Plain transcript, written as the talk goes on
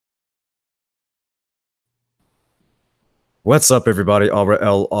What's up, everybody?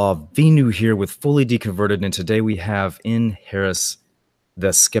 Arael Avinu here with Fully Deconverted, and today we have Ian Harris,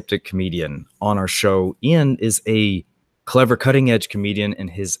 the Skeptic Comedian, on our show. Ian is a clever, cutting-edge comedian, and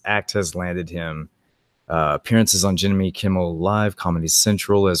his act has landed him appearances on Jimmy Kimmel Live, Comedy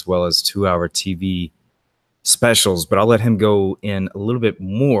Central, as well as 2-hour TV specials. But I'll let him go in a little bit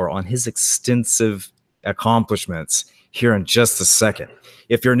more on his extensive accomplishments here in just a second.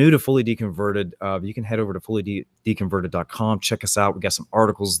 If you're new to Fully Deconverted, you can head over to fullydeconverted.com. Check us out. We got some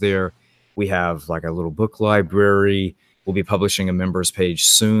articles there. We have like a little book library. We'll be publishing a members page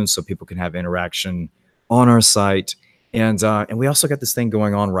soon so people can have interaction on our site. And we also got this thing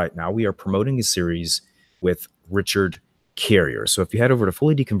going on right now. We are promoting a series with Richard Carrier. So if you head over to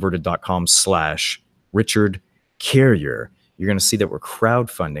fullydeconverted.com/Richard Carrier, you're going to see that we're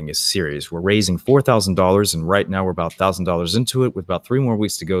crowdfunding a series. We're raising $4,000, and right now we're about $1,000 into it with about 3 more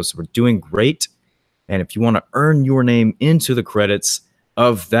weeks to go. So we're doing great. And if you want to earn your name into the credits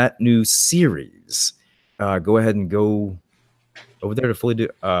of that new series, go ahead and go over there to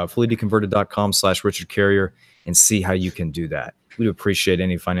fullydeconverted.com/Richard Carrier and see how you can do that. We'd appreciate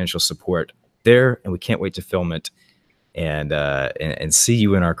any financial support there, and we can't wait to film it and see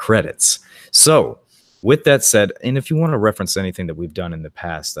you in our credits. So with that said, and if you want to reference anything that we've done in the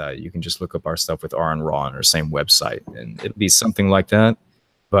past, you can just look up our stuff with R and Raw on our same website, and it'll be something like that.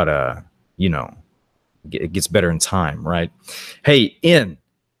 But, you know, it gets better in time, right? Hey, Ian,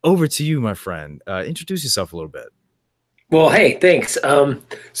 over to you, my friend. Introduce yourself a little bit. Well, hey, thanks. So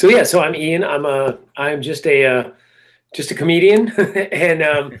I'm Ian. I'm just a comedian,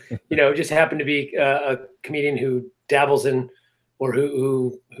 and just happen to be a comedian who dabbles in, or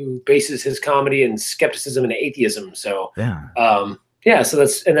who bases his comedy in skepticism and atheism. So so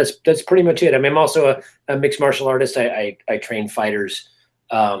that's pretty much it. I mean, I'm also a mixed martial artist. I train fighters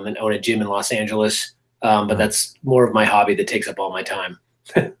and own a gym in Los Angeles. But that's more of my hobby that takes up all my time.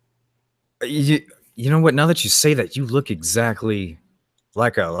 You know what? Now that you say that, you look exactly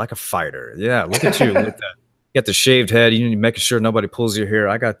like a fighter. Yeah, look at you. You got the shaved head. You need to make sure nobody pulls your hair.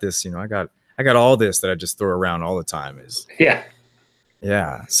 I got this. I got all this that I just throw around all the time. Yeah.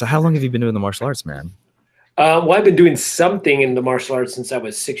 So how long have you been doing the martial arts, man? Well, I've been doing something in the martial arts since I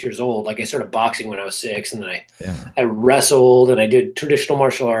was 6 years old. Like I started boxing when I was 6, and then I wrestled, and I did traditional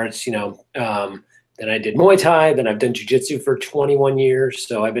martial arts. Then I did Muay Thai. Then I've done jiu-jitsu for 21 years.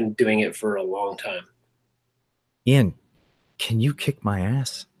 So I've been doing it for a long time. Ian, can you kick my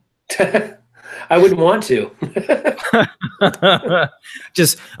ass? I wouldn't want to.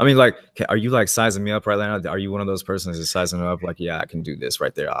 Are you like sizing me up right now? Are you one of those persons that's sizing me up? Like, yeah, I can do this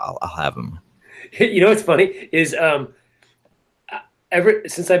right there. I'll have him. You know what's funny is ever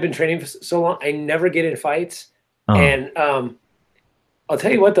since I've been training for so long, I never get in fights. And I'll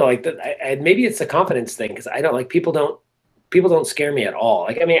tell you what though, like maybe it's a confidence thing, because I don't like people don't scare me at all.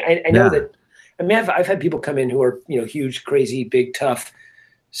 Like, I mean, I know that. I mean, I've had people come in who are huge, crazy, big, tough,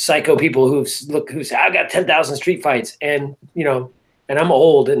 psycho people who say I've got 10,000 street fights, and and I'm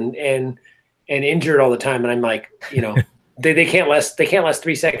old and injured all the time, and I'm like, they can't last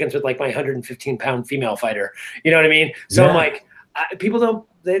 3 seconds with like my 115-pound female fighter. You know what I mean? So I'm like, people don't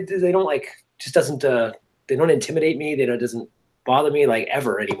like, just doesn't they don't intimidate me. It doesn't bother me like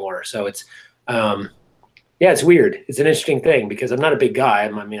ever anymore. So it's it's weird. It's an interesting thing, because I'm not a big guy.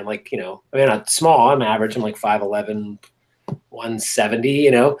 I'm like, I'm not small. I'm average. I'm like 5'11",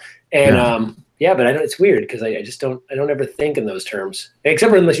 170, but it's weird, because I don't ever think in those terms,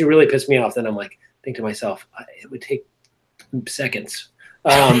 except for unless you really piss me off. Then I'm like, think to myself, it would take seconds.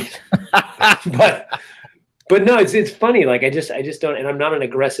 But no, it's funny. Like I just don't, and I'm not an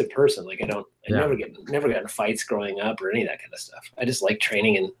aggressive person. Like I never got in fights growing up or any of that kind of stuff. I just like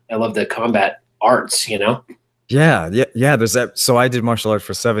training, and I love the combat arts, Yeah. There's that. So I did martial arts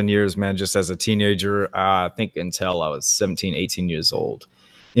for 7 years, man, just as a teenager. I think until I was 17, 18 years old.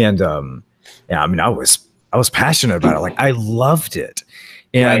 And I mean, I was passionate about it. Like I loved it.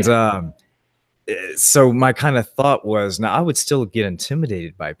 And so my kind of thought was, now I would still get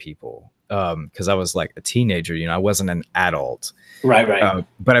intimidated by people. Because I was like a teenager, I wasn't an adult. Right.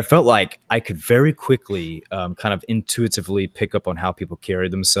 But I felt like I could very quickly kind of intuitively pick up on how people carry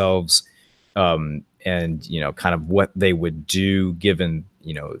themselves, and, kind of what they would do given,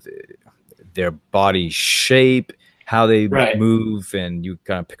 their body shape, how they move, and you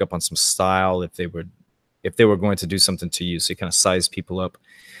kind of pick up on some style if they were going to do something to you. So you kind of size people up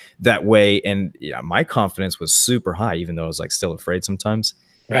that way. And my confidence was super high, even though I was like still afraid sometimes.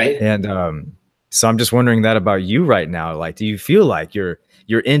 Right. And so I'm just wondering that about you right now. Like, do you feel like your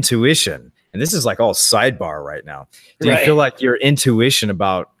intuition, and this is like all sidebar right now, do you feel like your intuition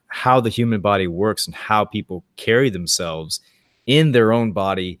about how the human body works and how people carry themselves in their own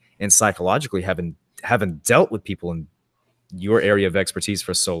body, and psychologically having dealt with people in your area of expertise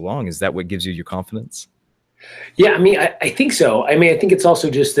for so long? Is that what gives you your confidence? Yeah, I mean, I think so. I mean, I think it's also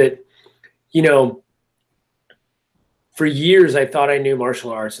just that, you know, for years I thought I knew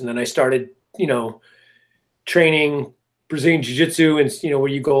martial arts, and then I started, you know, training Brazilian jiu-jitsu, and, you know, where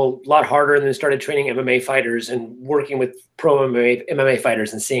you go a lot harder, and then started training MMA fighters and working with pro MMA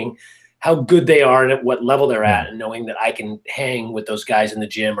fighters and seeing how good they are and at what level they're at, and knowing that I can hang with those guys in the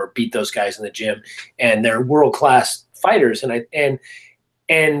gym or beat those guys in the gym, and they're world-class fighters.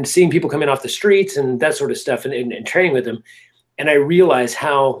 And seeing people come in off the streets and that sort of stuff, and training with them. And I realize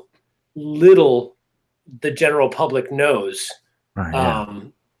how little the general public knows.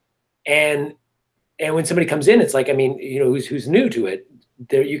 And when somebody comes in, it's like, I mean, you know, who's new to it,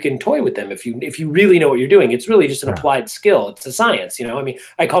 there, you can toy with them if you really know what you're doing. It's really just an applied skill. It's a science, you know. I mean,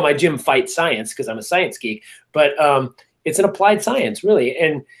 I call my gym Fight Science because I'm a science geek, but it's an applied science, really.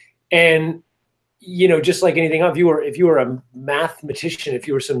 And you know, just like anything else, if you were a mathematician, if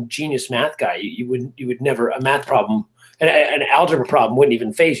you were some genius math guy, you would never, a math problem, an algebra problem wouldn't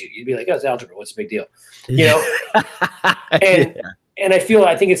even faze you. You'd be like, oh, it's algebra, what's the big deal, you know? And I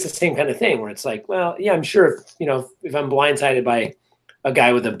think it's the same kind of thing where it's like, well, yeah, I'm sure if I'm blindsided by a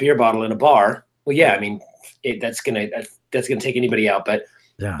guy with a beer bottle in a bar, well, yeah, I mean, that's gonna take anybody out. But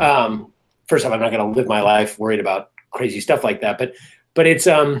first off, I'm not gonna live my life worried about crazy stuff like that. But it's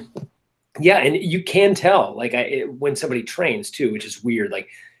yeah, and you can tell, like, when somebody trains too, which is weird. Like,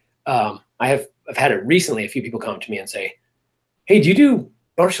 I've had it recently. A few people come to me and say, "Hey, do you do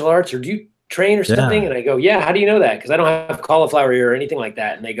martial arts or do you train or something?" And I go, "Yeah, how do you know that?" Because I don't have cauliflower ear or anything like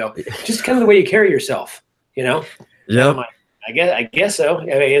that. And they go, "Just kind of the way you carry yourself, you know?" Yeah. I'm like, I guess so. I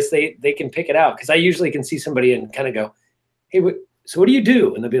guess they can pick it out, because I usually can see somebody and kind of go, "Hey, so what do you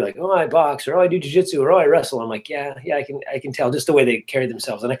do?" And they'll be like, "Oh, I box," or "Oh, I do jiu-jitsu," or "Oh, I wrestle." I'm like, yeah, I can tell just the way they carry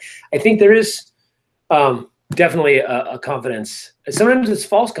themselves. And I think there is definitely a confidence. Sometimes it's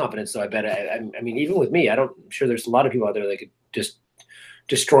false confidence, though. I bet. I mean, even with me, I'm sure there's a lot of people out there that could just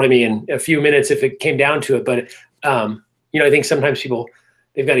destroy me in a few minutes if it came down to it. But you know, I think sometimes people,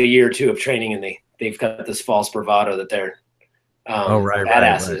 they've got a year or two of training, and they've got this false bravado that they're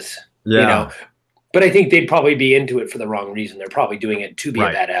badasses. Right. Yeah. You know? But I think they'd probably be into it for the wrong reason. They're probably doing it to be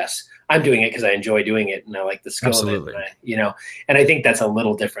a badass. I'm doing it because I enjoy doing it, and I like the skill of it. And you know, and I think that's a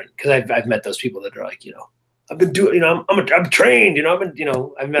little different, because I've met those people that are like, you know, I've been doing, you know, I'm trained, you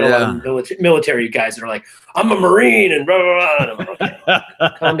know, I've met a lot of military guys that are like, I'm a Marine and blah, blah, blah. And I'm like,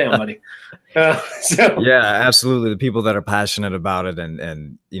 okay, calm down, buddy. Yeah, absolutely. The people that are passionate about it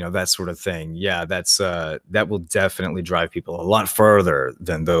and you know, that sort of thing. Yeah, that will definitely drive people a lot further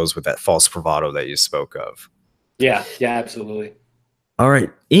than those with that false bravado that you spoke of. Yeah, absolutely. All right,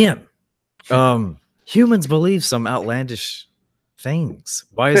 Ian. Humans believe some outlandish things.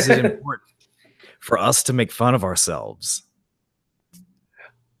 Why is it important for us to make fun of ourselves?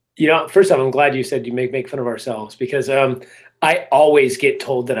 You know, first off, I'm glad you said you make fun of ourselves, because I always get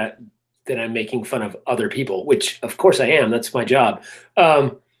told that I'm making fun of other people, which of course I am. That's my job.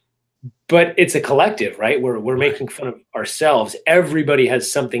 But it's a collective, right? We're making fun of ourselves. Everybody has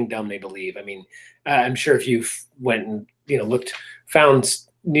something dumb they believe. I mean, I'm sure if you went and, you know, found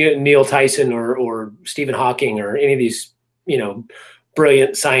Neil Tyson or Stephen Hawking or any of these, you know,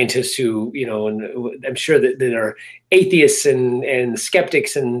 brilliant scientists who, you know, and I'm sure that there are atheists and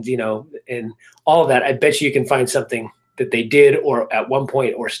skeptics and, you know, and all of that. I bet you can find something that they did or at one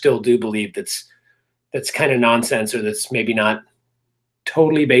point or still do believe that's kind of nonsense, or that's maybe not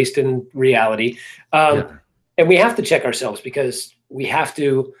totally based in reality. And we have to check ourselves, because we have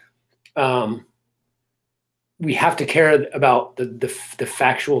to care about the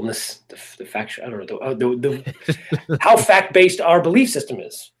factualness, the factual, I don't know, the how fact-based our belief system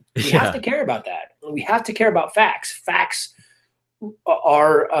is. We have to care about that. We have to care about facts. Facts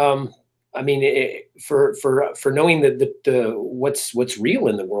are, I mean, for knowing the what's real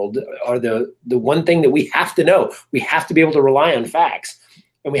in the world are the one thing that we have to know. We have to be able to rely on facts,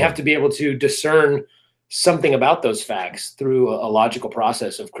 and we have to be able to discern something about those facts through a logical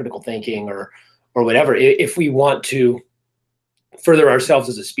process of critical thinking or whatever, if we want to further ourselves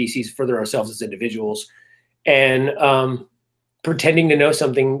as a species, further ourselves as individuals. And pretending to know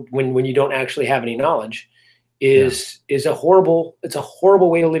something when you don't actually have any knowledge is a horrible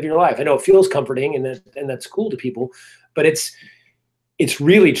way to live your life. I know it feels comforting and that's cool to people, but it's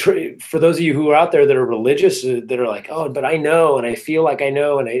really true for those of you who are out there that are religious, that are like, oh, but I know, and I feel like I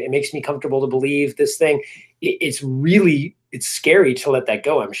know, and it makes me comfortable to believe this thing. It's scary to let that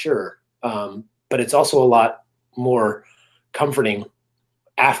go, I'm sure. But it's also a lot more comforting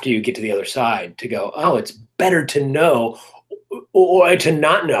after you get to the other side to go, oh, it's better to know or to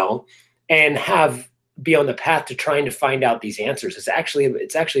not know and be on the path to trying to find out these answers. It's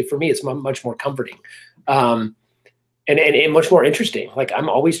actually for me, it's much more comforting. And much more interesting. Like I'm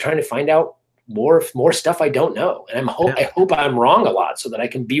always trying to find out more stuff I don't know. And I hope I'm wrong a lot so that I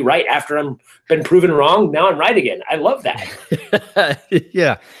can be right after I'm been proven wrong. Now I'm right again. I love that.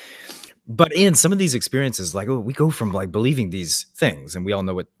 Yeah. But in some of these experiences, like we go from like believing these things, and we all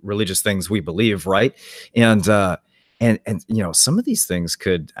know what religious things we believe, right? And some of these things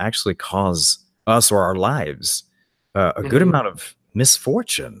could actually cause us or our lives a good amount of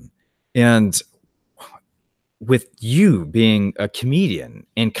misfortune. And with you being a comedian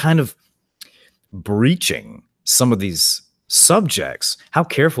and kind of breaching some of these subjects, how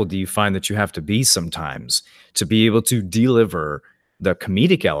careful do you find that you have to be sometimes to be able to deliver the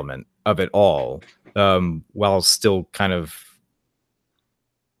comedic element of it all, while still kind of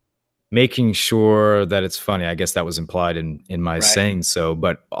making sure that it's funny? I guess that was implied in my saying so,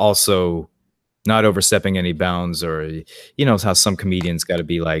 but also not overstepping any bounds, or, how some comedians got to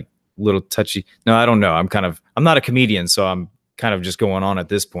be like little touchy. No, I don't know. I'm not a comedian, so I'm kind of just going on at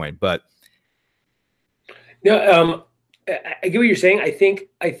this point, but. No, I get what you're saying. I think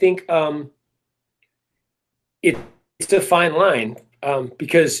it's a fine line,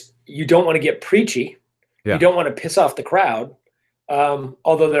 because you don't want to get preachy. Yeah. You don't want to piss off the crowd.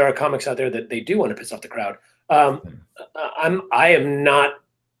 Although there are comics out there that they do want to piss off the crowd.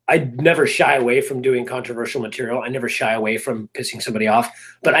 I never shy away from doing controversial material. I never shy away from pissing somebody off,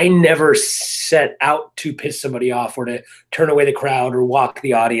 but I never set out to piss somebody off or to turn away the crowd or walk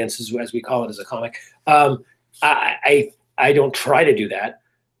the audience, as we call it as a comic. I don't try to do that,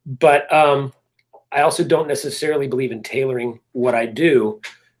 but I also don't necessarily believe in tailoring what I do.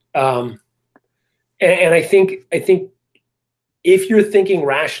 And I think if you're thinking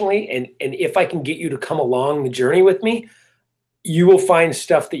rationally, and if I can get you to come along the journey with me, you will find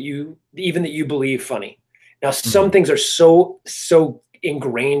stuff that you believe funny. Now, some things are so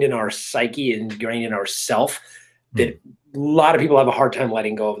ingrained in our psyche, ingrained in our self, that a lot of people have a hard time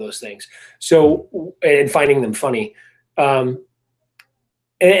letting go of those things. So, and finding them funny. And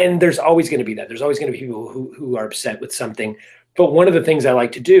there's always going to be that. There's always going to be people who are upset with something. But one of the things I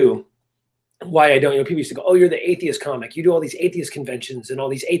like to do, why I don't, people used to go, oh, you're the atheist comic. You do all these atheist conventions and all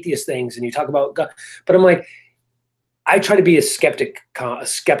these atheist things, and you talk about God. But I'm like, I try to be a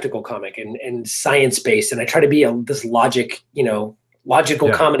skeptical comic and science-based, and I try to be this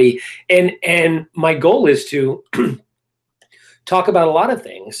logical comedy. And my goal is to talk about a lot of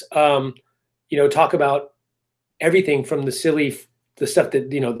things. Talk about everything from the stuff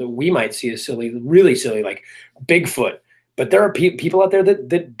that, that we might see as silly, really silly, like Bigfoot. But there are people out there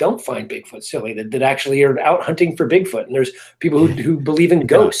that don't find Bigfoot silly, that actually are out hunting for Bigfoot. And there's people who believe in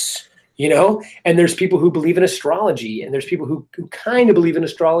ghosts. And there's people who believe in astrology, and there's people who kind of believe in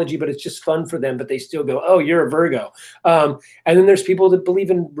astrology, but it's just fun for them, but they still go, oh, you're a Virgo. And then there's people that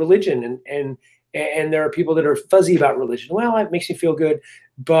believe in religion, and there are people that are fuzzy about religion. Well, it makes me feel good,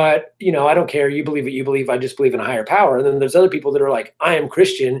 but I don't care. You believe what you believe. I just believe in a higher power. And then there's other people that are like, I am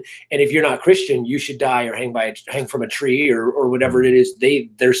Christian, and if you're not Christian, you should die or hang from a tree or whatever it is.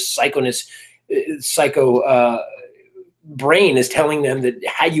 Their brain is telling them that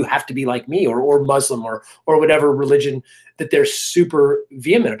how you have to be like me or Muslim or whatever religion that they're super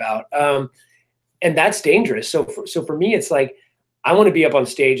vehement about. And that's dangerous. So for me, it's like, I want to be up on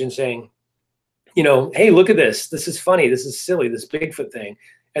stage and saying, hey, look at this. This is funny. This is silly, this Bigfoot thing.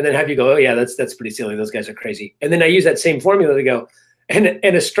 And then have you go, oh yeah, that's pretty silly. Those guys are crazy. And then I use that same formula to go, and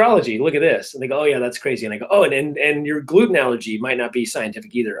astrology, look at this. And they go, oh yeah, that's crazy. And I go, oh, and your gluten allergy might not be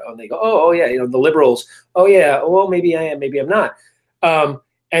scientific either. And they go, oh yeah, the liberals. Oh yeah, well, maybe I am, maybe I'm not.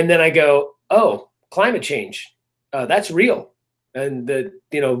 And then I go, oh, climate change, that's real. And the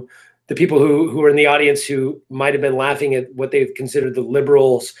people who are in the audience who might have been laughing at what they've considered the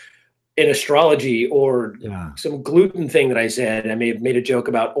liberals in astrology or some gluten thing that I said. I may have made a joke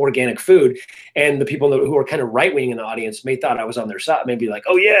about organic food, and the people who are kind of right-wing in the audience may thought I was on their side, maybe like,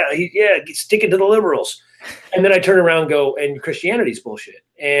 oh yeah, stick it to the liberals. And then I turn around and go, and Christianity's bullshit.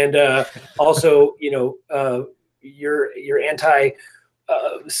 And also, your anti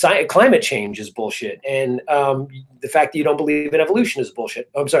climate change is bullshit. And the fact that you don't believe in evolution is bullshit.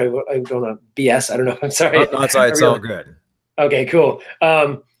 I'm sorry, I don't know, BS. I don't know. I'm sorry. No, it's all good. Okay, cool.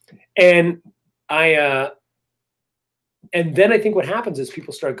 And then I think what happens is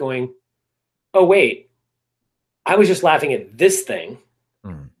people start going, oh, wait, I was just laughing at this thing.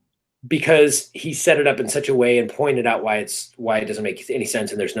 because he set it up in such a way and pointed out why it doesn't make any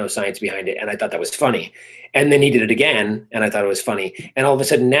sense and there's no science behind it. And I thought that was funny. And then he did it again, and I thought it was funny. And all of a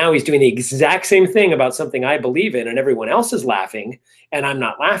sudden now he's doing the exact same thing about something I believe in, and everyone else is laughing, and I'm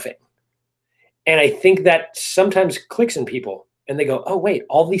not laughing. And I think that sometimes clicks in people, and they go, oh, wait,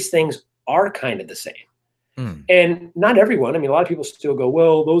 all these things are kind of the same. And not everyone. I mean, a lot of people still go,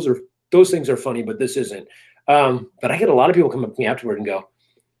 well, those things are funny, but this isn't. But I get a lot of people come up to me afterward and go,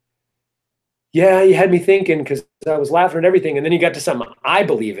 yeah, you had me thinking, because I was laughing at everything. And then you got to something I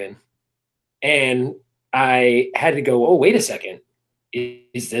believe in. And I had to go, oh, wait a second.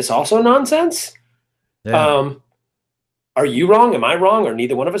 Is this also nonsense? Yeah. Are you wrong? Am I wrong? Or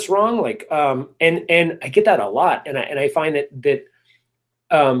neither one of us wrong? Like, and I get that a lot. And I find that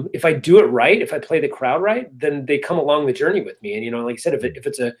if I do it right, if I play the crowd right, then they come along the journey with me. And, you know, like I said, if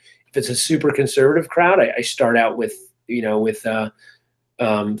it's a super conservative crowd, I start out with, you know, with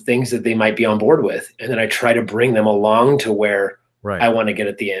things that they might be on board with. And then I try to bring them along to where I want to get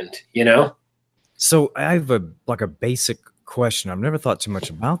at the end, you know? So I have a basic question. I've never thought too much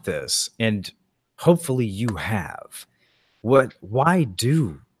about this, and hopefully you have. Why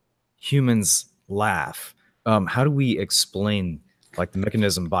do humans laugh? How do we explain like the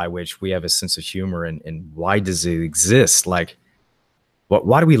mechanism by which we have a sense of humor, and why does it exist? Like,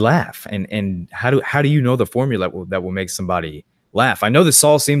 why do we laugh? And how do you know the formula that will make somebody laugh? I know this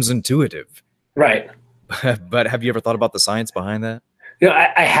all seems intuitive. Right. But have you ever thought about the science behind that? You know,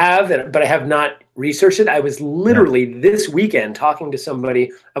 I have, but I have not researched it. I was literally this weekend talking to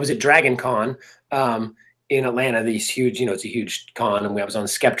somebody. I was at Dragon Con in Atlanta. These huge, you know, it's a huge con, and I was on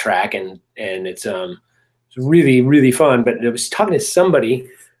Skep Track, and it's really, really fun. But I was talking to somebody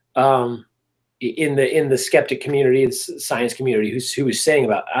in the skeptic community, the science community, who was saying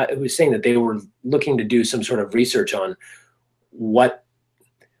that they were looking to do some sort of research on what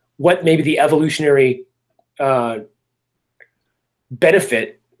maybe the evolutionary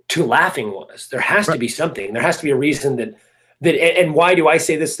benefit to laughing was. There has to be something. There has to be a reason that and why do I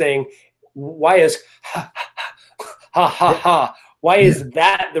say this thing? Why is ha ha ha ha? Why is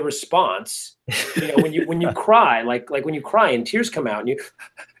that the response? You know, when you cry, like when you cry and tears come out and you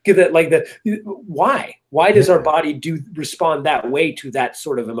get that, like why does our body respond that way to that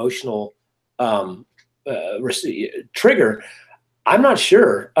sort of emotional trigger? I'm not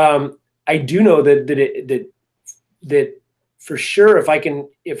sure. I do know that for sure, if I can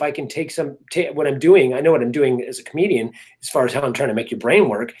take what I'm doing, I know what I'm doing as a comedian, as far as how I'm trying to make your brain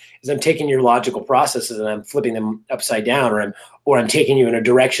work, is I'm taking your logical processes and I'm flipping them upside down, or I'm taking you in a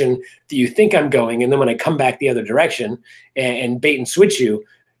direction that you think I'm going. And then when I come back the other direction and bait and switch you,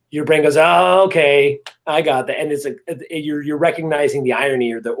 your brain goes, oh, okay, I got that. And it's you're recognizing the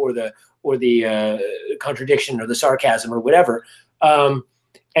irony or the contradiction or the sarcasm or whatever.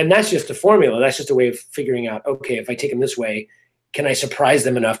 And that's just a formula. That's just a way of figuring out, okay, if I take them this way, can I surprise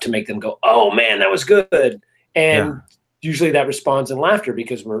them enough to make them go, oh man, that was good? And usually that responds in laughter,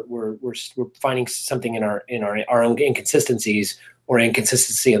 because we're finding something in our own inconsistencies or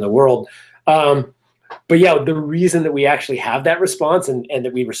inconsistency in the world. But yeah, the reason that we actually have that response and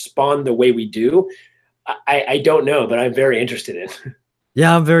that we respond the way we do, I don't know, but I'm very interested in.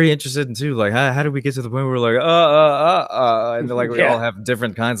 Yeah, I'm very interested in too. Like, how did we get to the point where we're like, and like we all have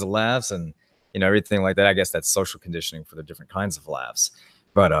different kinds of laughs and, you know, everything like that. I guess that's social conditioning for the different kinds of laughs.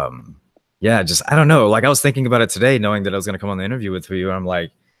 But yeah, just I don't know. Like I was thinking about it today, knowing that I was going to come on the interview with you. And I'm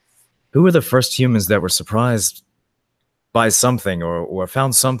like, who were the first humans that were surprised by something or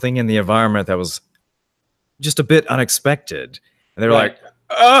found something in the environment that was just a bit unexpected? And they were like,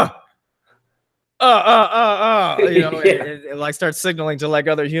 you know, it like starts signaling to like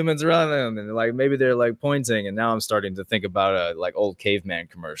other humans around them, and like maybe they're like pointing. And now I'm starting to think about like old caveman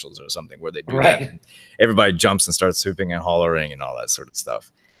commercials or something where they do that, and everybody jumps and starts swooping and hollering and all that sort of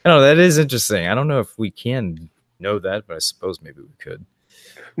stuff. I don't know, that is interesting. I don't know if we can know that, but I suppose maybe we could.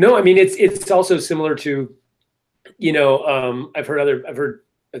 No, I mean it's also similar to, you know, I've heard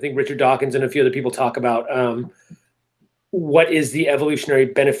I think Richard Dawkins and a few other people talk about what is the evolutionary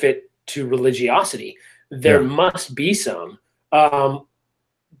benefit to religiosity. There must be some to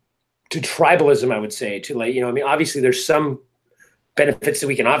tribalism, I would say, to like, you know, I mean, obviously there's some benefits that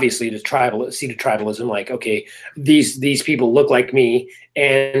we can obviously see to tribalism, like, okay, these people look like me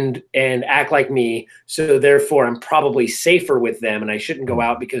and act like me, so therefore I'm probably safer with them and I shouldn't go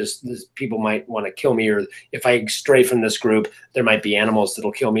out because these people might want to kill me, or if I stray from this group, there might be animals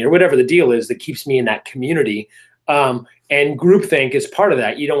that'll kill me, or whatever the deal is that keeps me in that community. And groupthink is part of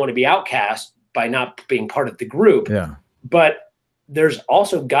that. You don't want to be outcast by not being part of the group. Yeah. But there's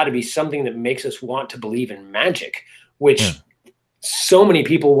also got to be something that makes us want to believe in magic, which so many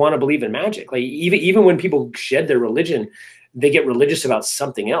people want to believe in magic. Like even when people shed their religion, they get religious about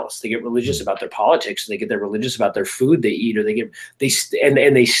something else. They get religious about their politics. They get their religious about their food they eat, or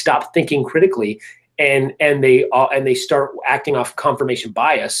they stop thinking critically, and they start acting off confirmation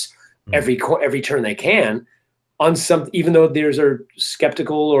bias every turn they can on some, even though there's are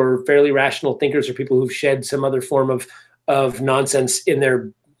skeptical or fairly rational thinkers or people who've shed some other form of nonsense in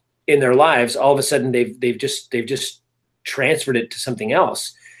their lives. All of a sudden they've just transferred it to something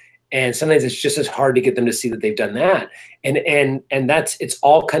else. And sometimes it's just as hard to get them to see that they've done that. And it's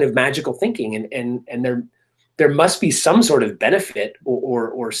all kind of magical thinking. And there must be some sort of benefit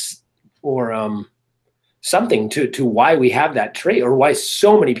or something to why we have that trait, or why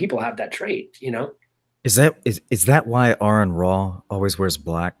so many people have that trait, you know? Is that why Aaron Raw always wears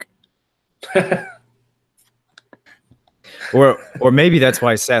black? Or maybe that's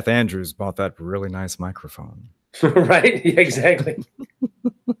why Seth Andrews bought that really nice microphone. Right? Yeah, exactly.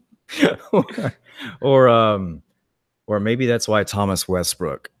 or maybe that's why Thomas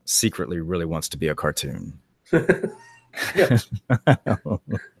Westbrook secretly really wants to be a cartoon.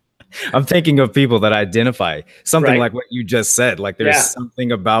 I'm thinking of people that identify something like what you just said. Like there's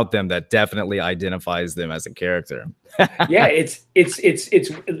something about them that definitely identifies them as a character. Yeah, it's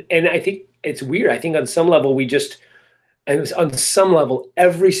and I think it's weird. I think on some level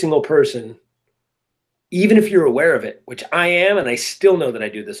every single person, even if you're aware of it, which I am, and I still know that I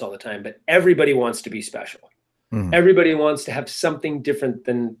do this all the time, but everybody wants to be special. Mm-hmm. Everybody wants to have something different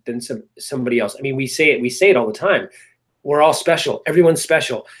than somebody else. I mean, we say it all the time. We're all special. Everyone's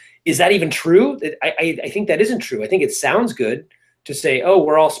special. Is that even true? I think that isn't true. I think it sounds good to say, oh,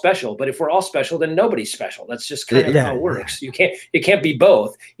 we're all special. But if we're all special, then nobody's special. That's just kind of how it works. It can't be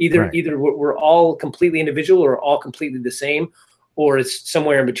both. Either we're all completely individual, or all completely the same, or it's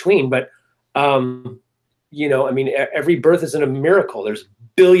somewhere in between. But you know, I mean, every birth isn't a miracle. There's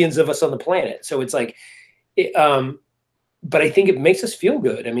billions of us on the planet. So it's like, but I think it makes us feel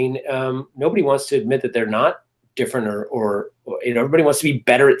good. I mean, nobody wants to admit that they're not different, or you know, everybody wants to be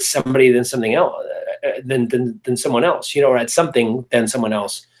better at somebody than something else, than someone else, you know, or at something than someone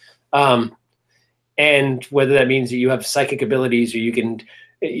else. And whether that means that you have psychic abilities, or you can,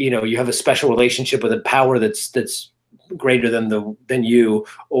 you know, you have a special relationship with a power that's greater than you,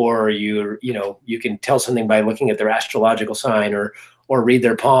 or you can tell something by looking at their astrological sign, or read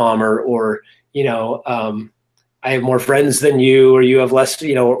their palm, or you know, I have more friends than you, or you have less,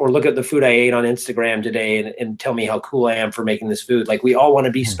 you know, or look at the food I ate on Instagram today and tell me how cool I am for making this food. Like, we all want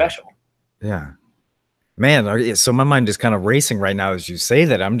to be special. Yeah, man. So my mind is kind of racing right now as you say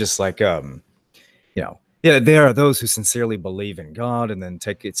that. I'm just like, you know, yeah, there are those who sincerely believe in God and then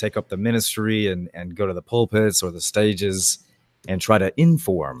take up the ministry and go to the pulpits or the stages and try to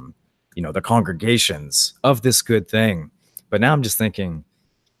inform, you know, the congregations of this good thing. But now I'm just thinking,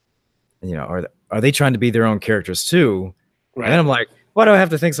 you know, are they trying to be their own characters too? Right. And then I'm like, why do I have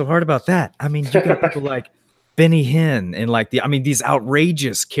to think so hard about that? I mean, you got people like Benny Hinn and like these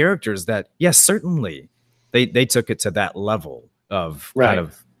outrageous characters that, yes, certainly they took it to that level of kind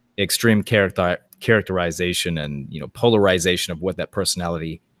of extreme characterization and, you know, polarization of what that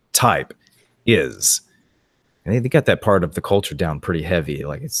personality type is. And they got that part of the culture down pretty heavy.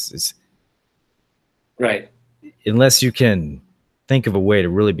 Like it's right. Unless you can think of a way to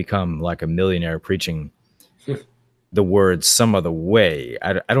really become like a millionaire preaching the words some other way.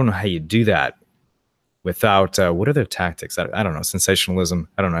 I don't know how you do that without, what are their tactics? I don't know. Sensationalism.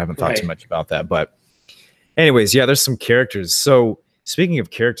 I don't know. I haven't thought too much about that, but anyways, yeah, there's some characters. So speaking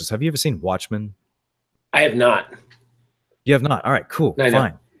of characters, have you ever seen Watchmen? I have not. You have not? All right, cool.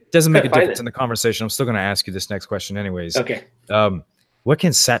 Fine. Doesn't make a difference in the conversation. I'm still going to ask you this next question anyways. Okay. What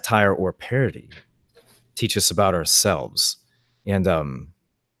can satire or parody teach us about ourselves? And I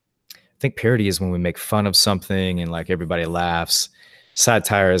think parody is when we make fun of something and like everybody laughs.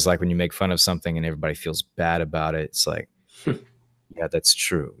 Satire is like when you make fun of something and everybody feels bad about it. It's like, yeah, that's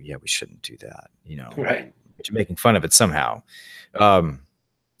true. Yeah, we shouldn't do that. You know, right? But you're making fun of it somehow.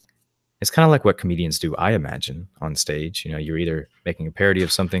 It's kind of like what comedians do, I imagine, on stage. You know, you're either making a parody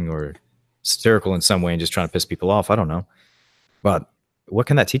of something or satirical in some way and just trying to piss people off. I don't know, but what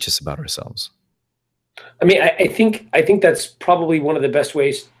can that teach us about ourselves? I mean, I think that's probably one of the best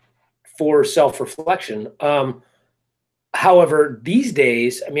ways for self-reflection. However, these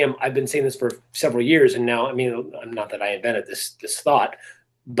days, I mean, I've been saying this for several years, and now, I mean, not that I invented this thought,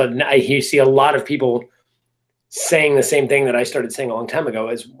 but I see a lot of people saying the same thing that I started saying a long time ago.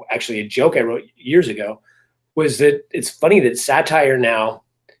 As actually a joke I wrote years ago, was that it's funny that satire now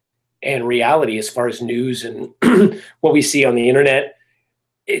and reality, as far as news and what we see on the internet,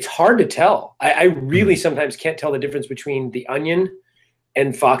 it's hard to tell. I really sometimes can't tell the difference between The Onion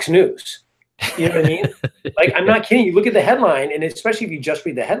and Fox News. You know what I mean? Like, I'm not kidding. You look at the headline, and especially if you just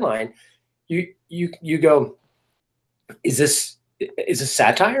read the headline, you go, is this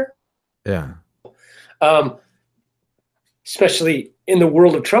satire? Yeah. Especially in the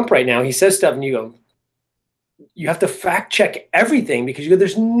world of Trump right now, he says stuff, and you go, you have to fact check everything, because you go,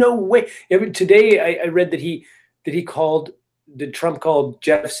 there's no way. Today I read that Trump called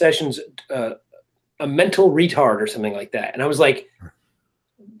Jeff Sessions a mental retard or something like that, and I was like,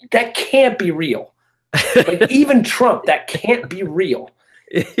 that can't be real. Like, even Trump, that can't be real.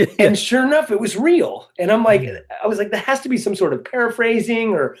 And sure enough, it was real. And I was like, that has to be some sort of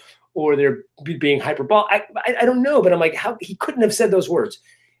paraphrasing, or they're being hyperbolic. I don't know, but I'm like, how he couldn't have said those words.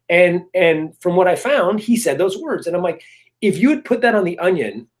 And from what I found, he said those words. And I'm like, if you had put that on The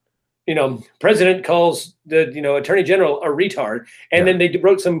Onion, president calls the, attorney general a retard, and then they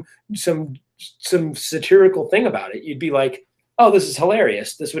wrote some satirical thing about it, you'd be like, oh, this is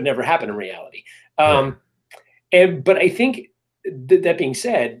hilarious. This would never happen in reality. But I think that being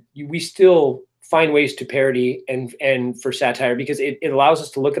said, we still find ways to parody and for satire, because it allows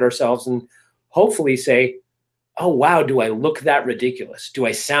us to look at ourselves and hopefully say, oh, wow, do I look that ridiculous? Do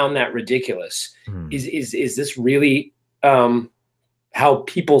I sound that ridiculous? Is this really how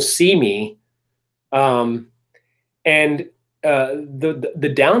people see me? The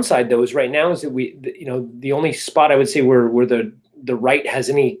downside, though, is right now is that the only spot I would say where the right has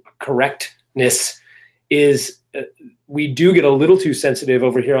any correctness is we do get a little too sensitive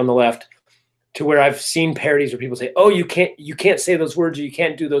over here on the left, to where I've seen parodies where people say, oh, you can't say those words, or you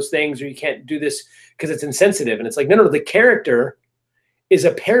can't do those things, or you can't do this because it's insensitive. And it's like, no, the character is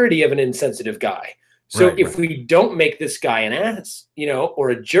a parody of an insensitive guy. So if we don't make this guy an ass, or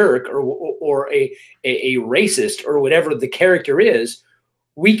a jerk, or a racist, or whatever the character is,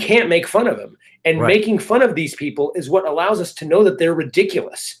 we can't make fun of him. And making fun of these people is what allows us to know that they're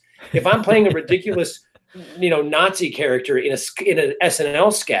ridiculous. If I'm playing a ridiculous, Nazi character in an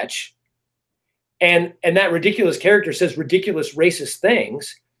SNL sketch, and that ridiculous character says ridiculous racist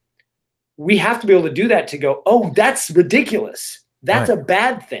things, we have to be able to do that to go, oh, that's ridiculous. That's a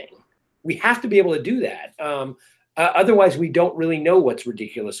bad thing. We have to be able to do that. Otherwise, we don't really know what's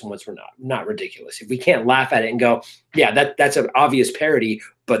ridiculous and what's not ridiculous. If we can't laugh at it and go, yeah, that's an obvious parody,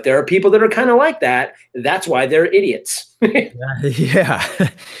 but there are people that are kind of like that. That's why they're idiots. Yeah.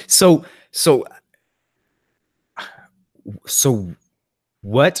 So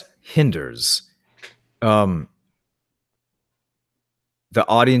what hinders the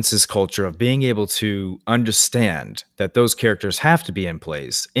audience's culture of being able to understand that those characters have to be in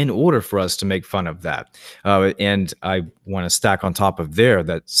place in order for us to make fun of that? And I want to stack on top of there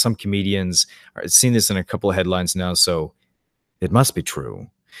that some comedians, I've seen this in a couple of headlines now, so it must be true,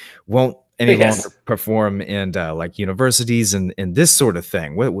 won't any longer perform in like universities and this sort of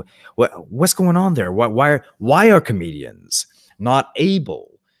thing. What's going on there? Why are comedians not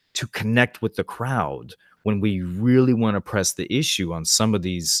able to connect with the crowd when we really want to press the issue on some of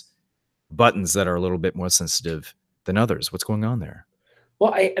these buttons that are a little bit more sensitive than others? What's going on there?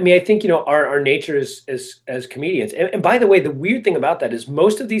 Well, I think, our nature is as comedians. And by the way, the weird thing about that is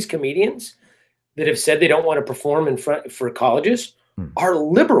most of these comedians that have said they don't want to perform in front for colleges are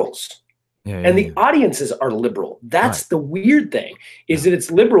liberals. And the audiences are liberal. That's the weird thing, is that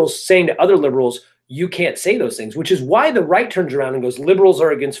it's liberals saying to other liberals, you can't say those things, which is why the right turns around and goes, liberals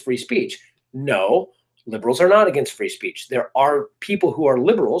are against free speech. No, liberals are not against free speech. There are people who are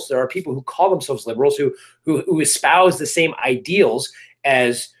liberals. There are people who call themselves liberals who espouse the same ideals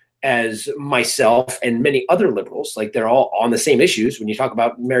as myself and many other liberals. Like, they're all on the same issues when you talk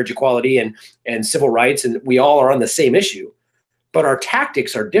about marriage equality and civil rights, and we all are on the same issue, but our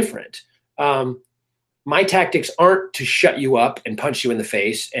tactics are different. My tactics aren't to shut you up and punch you in the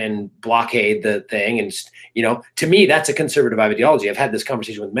face and blockade the thing. And, to me, that's a conservative ideology. I've had this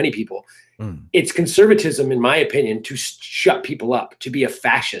conversation with many people. It's conservatism, in my opinion, to shut people up, to be a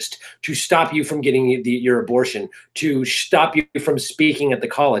fascist, to stop you from getting your abortion, to stop you from speaking at the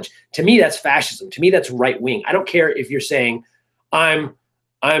college. To me, that's fascism. To me, that's right wing. I don't care if you're saying I'm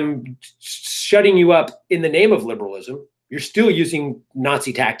shutting you up in the name of liberalism. You're still using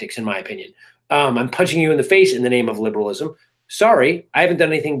Nazi tactics, in my opinion. I'm punching you in the face in the name of liberalism. Sorry, I haven't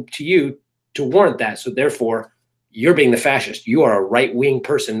done anything to you to warrant that. So therefore, you're being the fascist. You are a right-wing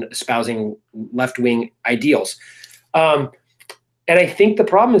person espousing left-wing ideals. And I think the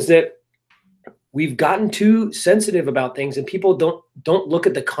problem is that we've gotten too sensitive about things, and people don't look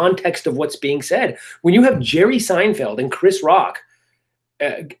at the context of what's being said. When you have Jerry Seinfeld and Chris Rock,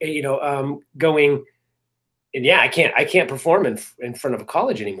 going, yeah, I can't perform in front of a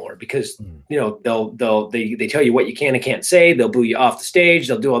college anymore because, you know, they tell you what you can and can't say. They'll boo you off the stage.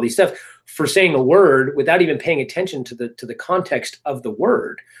 They'll do all these stuff for saying a word without even paying attention to the context of the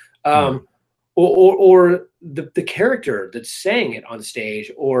word. Or the character that's saying it on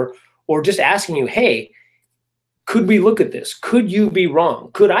stage, or just asking you, hey, could we look at this? Could you be wrong?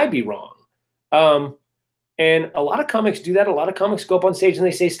 Could I be wrong? And a lot of comics do that. A lot of comics go up on stage and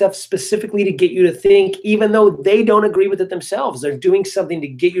they say stuff specifically to get you to think, even though they don't agree with it themselves. They're doing something to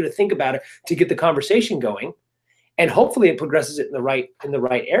get you to think about it, to get the conversation going. And hopefully it progresses it in the right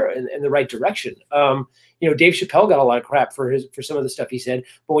era, in the right direction. You know, Dave Chappelle got a lot of crap for some of the stuff he said,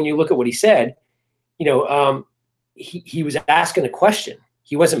 but when you look at what he said, you know, he was asking a question.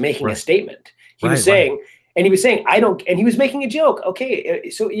 He wasn't making a statement. He was saying, and he was saying, I don't, and he was making a joke. Okay,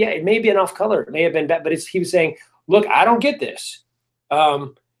 so yeah, it may be an off color, it may have been bad, but he was saying, look, I don't get this.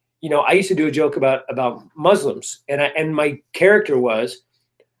 You know, I used to do a joke about Muslims, and my character was,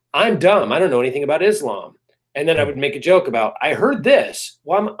 I'm dumb, I don't know anything about Islam. And then I would make a joke about, I heard this.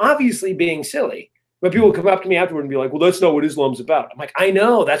 Well, I'm obviously being silly. But people would come up to me afterward and be like, well, that's not what Islam's about. I'm like, I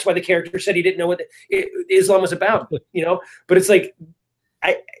know. That's why the character said he didn't know what Islam was about, you know? But it's like,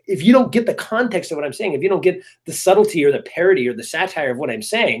 if you don't get the context of what I'm saying, if you don't get the subtlety or the parody or the satire of what I'm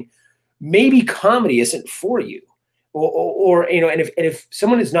saying, maybe comedy isn't for you. Or you know, and if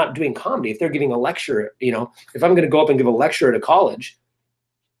someone is not doing comedy, if they're giving a lecture, you know, if I'm going to go up and give a lecture at a college,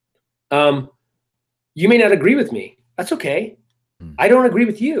 you may not agree with me. That's okay. I don't agree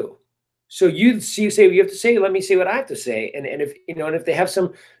with you. So you say what you have to say. Let me say what I have to say. And if you know, and if they have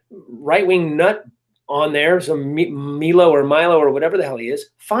some right-wing nut on there, some Milo or Milo or whatever the hell he is,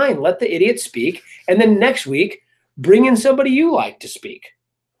 fine. Let the idiot speak. And then next week, bring in somebody you like to speak,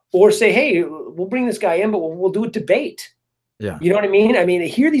 or say, hey, we'll bring this guy in, but we'll do a debate. Yeah. You know what I mean? I mean,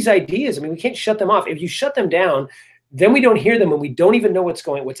 hear these ideas. I mean, we can't shut them off. If you shut them down, then we don't hear them, and we don't even know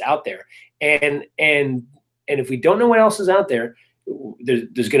what's out there. And if we don't know what else is out there,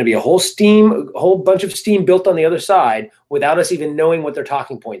 there's going to be a whole bunch of steam built on the other side without us even knowing what their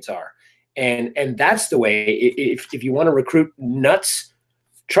talking points are. And that's the way. If you want to recruit nuts,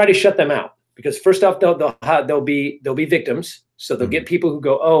 try to shut them out, because first off, they'll be victims. So they'll get people who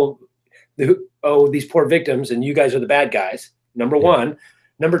go, oh, these poor victims, and you guys are the bad guys. Number one.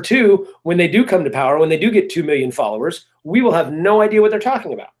 Number two, when they do come to power, when they do get 2 million followers, we will have no idea what they're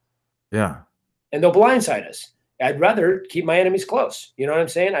talking about. Yeah. And they'll blindside us. I'd rather keep my enemies close. You know what I'm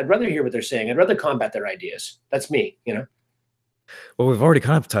saying? I'd rather hear what they're saying. I'd rather combat their ideas. That's me, you know? Well, we've already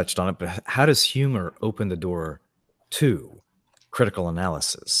kind of touched on it, but how does humor open the door to critical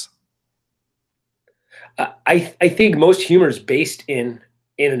analysis? I think most humor is based in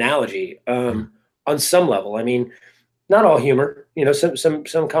analogy on some level. I mean, not all humor, you know,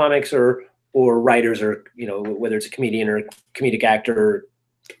 some comics or writers, or, you know, whether it's a comedian or a comedic actor, or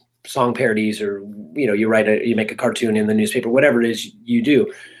song parodies, or, you know, you make a cartoon in the newspaper, whatever it is you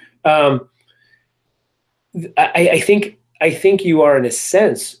do. I think you are, in a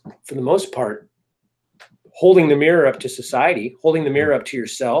sense, for the most part, holding the mirror up to society, holding the mirror up to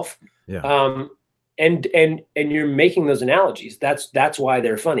yourself. Yeah. And you're making those analogies. That's why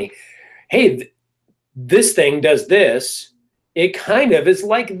they're funny. Hey, this thing does this. It kind of is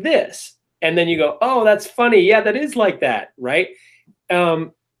like this. And then you go, oh, that's funny. Yeah, that is like that. Right.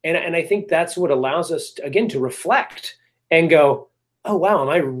 And I think that's what allows us to, again, to reflect and go, oh, wow, am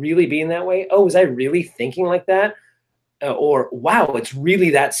I really being that way? Oh, was I really thinking like that? Or, wow, it's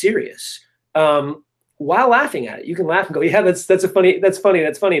really that serious. While laughing at it, you can laugh and go, yeah, that's funny.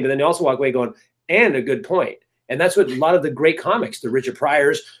 But then you also walk away going, and a good point. And that's what a lot of the great comics, the Richard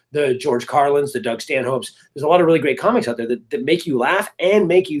Pryors, the George Carlins, the Doug Stanhopes, there's a lot of really great comics out there that make you laugh and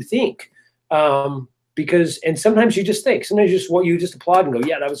make you think. Because, and sometimes you just think, sometimes you just applaud and go,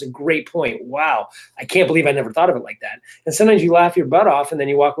 yeah, that was a great point. Wow. I can't believe I never thought of it like that. And sometimes you laugh your butt off and then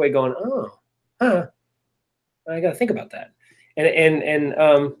you walk away going, I got to think about that. And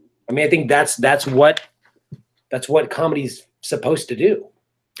I mean, I think that's what comedy's supposed to do.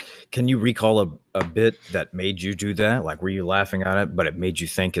 Can you recall a bit that made you do that? Like, were you laughing at it, but it made you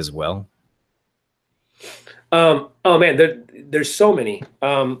think as well? Oh man, there's so many.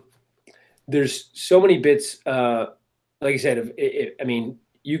 There's so many bits. Like I said, I mean,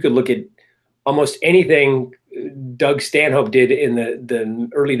 you could look at almost anything Doug Stanhope did in the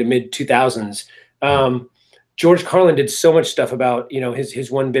early to mid 2000s. George Carlin did so much stuff about, you know,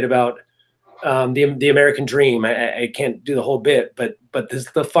 his one bit about the American dream. I can't do the whole bit, but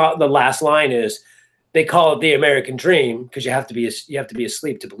the last line is, they call it the American dream because you have to be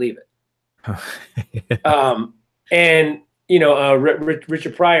asleep to believe it. And you know,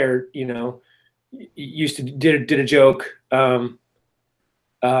 Richard Pryor, you know, used to did a joke for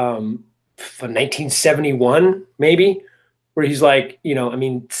 1971 maybe, where he's like, you know, I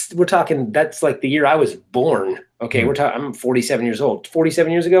mean, we're talking, that's like the year I was born. Okay, we're talking, I'm 47 years old.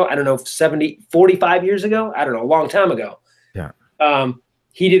 47 years ago, I don't know, 45 years ago, I don't know, a long time ago. Yeah.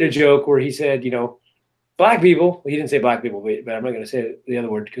 He did a joke where he said, you know, black people, well, he didn't say black people, but I'm not going to say the other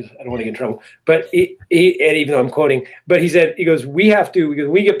word because I don't want to get in trouble. But and even though I'm quoting, but he said, he goes, we have to, because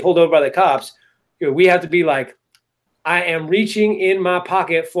we get pulled over by the cops, you know, we have to be like, I am reaching in my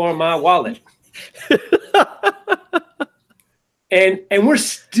pocket for my wallet. And we're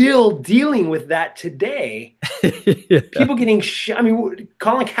still dealing with that today. Yeah. People getting shot. I mean,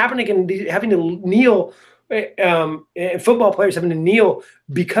 Colin Kaepernick and having to kneel, football players having to kneel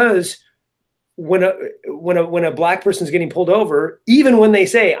because when a black person is getting pulled over, even when they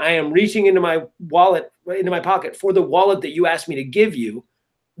say, I am reaching into my wallet, into my pocket for the wallet that you asked me to give you,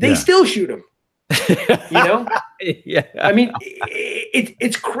 they still shoot them. You know? Yeah. I mean,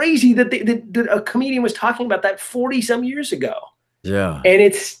 it's crazy that a comedian was talking about that 40 some years ago. Yeah. And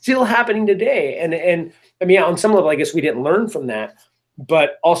it's still happening today. And I mean, on some level, I guess we didn't learn from that,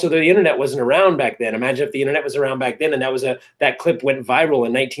 but also the internet wasn't around back then. Imagine if the internet was around back then and that clip went viral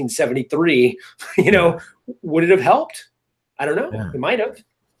in 1973, you know, would it have helped? I don't know. Yeah. It might have.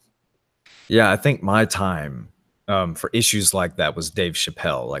 Yeah. I think my time for issues like that was Dave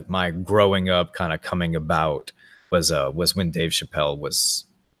Chappelle. Like my growing up kind of coming about was when Dave Chappelle was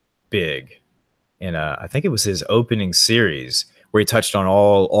big. And I think it was his opening series where he touched on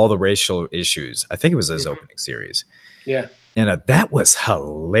all the racial issues. I think it was his opening series. Yeah. And that was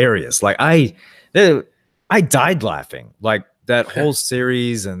hilarious. Like I died laughing, like that whole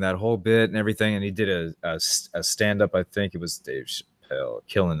series and that whole bit and everything. And he did a stand-up. I think it was Dave Chappelle,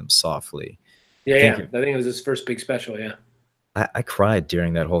 Killing Him Softly. Yeah. I think it was his first big special. Yeah. I cried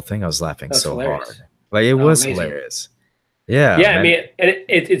during that whole thing. I was laughing so hilarious. Hard. Like it was amazing. Hilarious. Yeah. Yeah. Man. I mean, and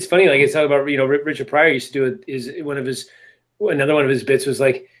it's funny. Like it's talking about, you know, Richard Pryor used to do it. Is another one of his bits was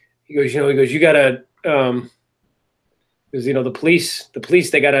like, he goes, you gotta, because you know the police,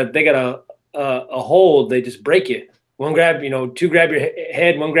 they got a hold. They just break you. One grab, you know, two grab your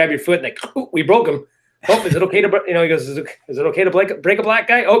head, one grab your foot. And like, we broke him. Oh, is it okay to, you know? He goes, is it okay to break a black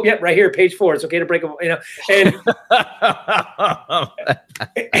guy? Oh, yeah, right here, page 4. It's okay to break a, you know, and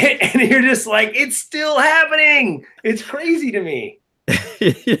you're just like, it's still happening. It's crazy to me.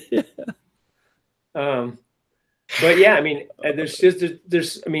 But yeah, I mean, there's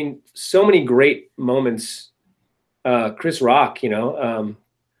I mean, so many great moments. Chris Rock, you know,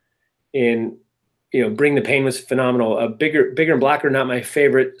 in, you know, Bring the Pain was phenomenal. Bigger and Blacker, not my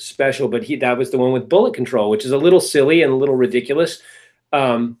favorite special, but that was the one with bullet control, which is a little silly and a little ridiculous,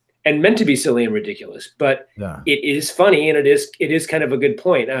 and meant to be silly and ridiculous, but it is funny and it is kind of a good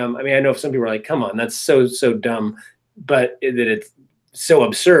point. I mean, I know some people are like, come on, that's so dumb, but that it's so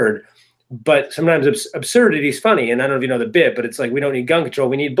absurd. But sometimes absurdity is funny, and I don't know if you know the bit, but it's like, we don't need gun control,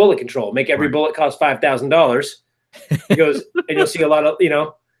 we need bullet control. Make every bullet cost $5,000. He goes, and you'll see a lot of, you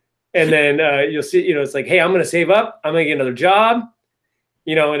know, and then you'll see, you know, it's like, hey, I'm going to save up, I'm going to get another job,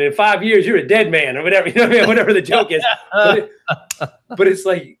 you know, and in 5 years you're a dead man or whatever, you know, whatever the joke is. But it's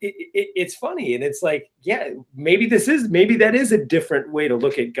like, it's funny, and it's like, yeah, maybe that is a different way to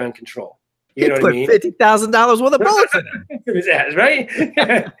look at gun control. You know what I mean? $50,000 worth of bullets in his ass, right?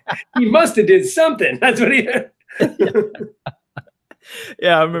 He must have did something. That's what he.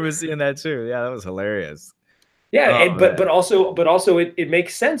 Yeah, I remember seeing that too. Yeah, that was hilarious. Yeah, but also it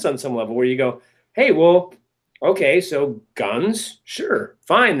makes sense on some level where you go, hey, well, okay, so guns, sure,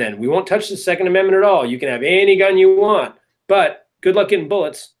 fine then. We won't touch the Second Amendment at all. You can have any gun you want, but good luck getting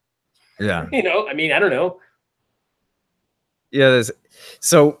bullets. Yeah, you know, I mean, I don't know. Yeah,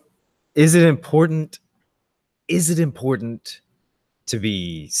 so. Is it important to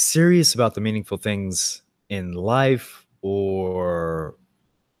be serious about the meaningful things in life, or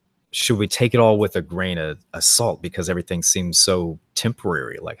should we take it all with a grain of salt because everything seems so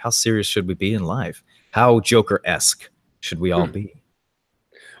temporary? Like, how serious should we be in life? How Joker-esque should we all be?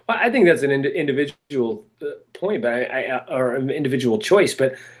 Well, I think that's an individual point, but or an individual choice.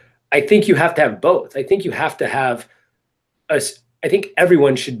 But I think you have to have both. I think you have to have I think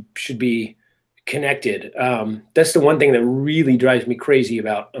everyone should be connected. That's the one thing that really drives me crazy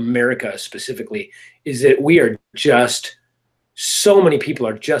about America specifically, is that we are just, so many people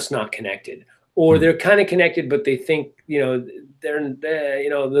are just not connected, or they're kind of connected, but they think, you know, they're you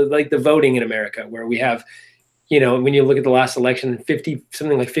know, like the voting in America, where we have, you know, when you look at the last election,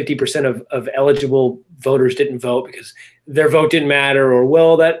 something like 50% of eligible voters didn't vote because their vote didn't matter, or,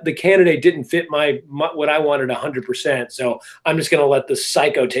 well, that the candidate didn't fit my what I wanted 100%. So I'm just going to let the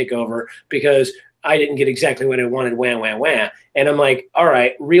psycho take over because I didn't get exactly what I wanted. Wham, wham, wham. And I'm like, all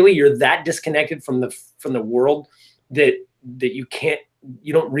right, really? You're that disconnected from the world that you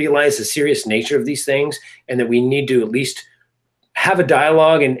don't realize the serious nature of these things, and that we need to at least have a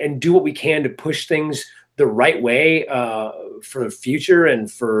dialogue and do what we can to push things the right way for the future,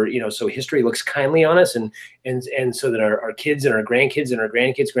 and for, you know, so history looks kindly on us, and so that our kids and our grandkids and our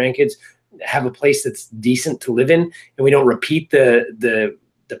grandkids have a place that's decent to live in, and we don't repeat the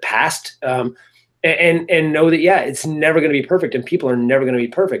past, and know that, yeah, it's never going to be perfect, and people are never going to be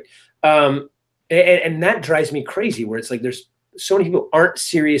perfect, and that drives me crazy, where it's like there's so many people aren't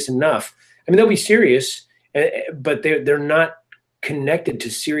serious enough. I mean, they'll be serious, but they're not connected to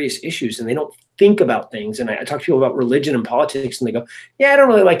serious issues, and they don't think about things. And I talk to people about religion and politics, and they go, yeah, I don't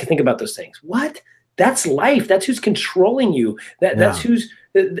really like to think about those things. What? That's life. That's who's controlling you. That's who's,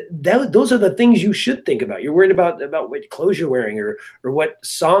 those are the things you should think about. You're worried about what clothes you're wearing, or what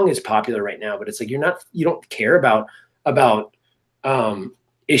song is popular right now. But it's like, you don't care about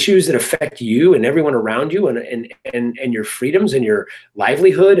issues that affect you and everyone around you, and your freedoms and your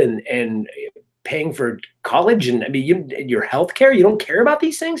livelihood and paying for college, and I mean, your health care. You don't care about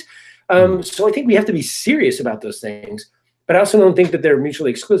these things. So I think we have to be serious about those things, but I also don't think that they're mutually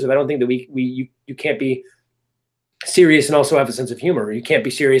exclusive. I don't think that you can't be serious and also have a sense of humor, or you can't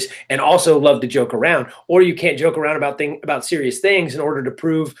be serious and also love to joke around, or you can't joke around about serious things in order to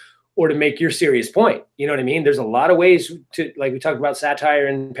prove or to make your serious point. You know what I mean? There's a lot of ways to, like we talked about, satire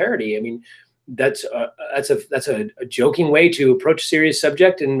and parody. I mean, that's a joking way to approach a serious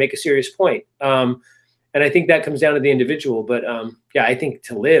subject and make a serious point. And I think that comes down to the individual. But yeah, I think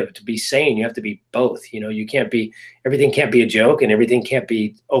to be sane, you have to be both. You know, everything can't be a joke, and everything can't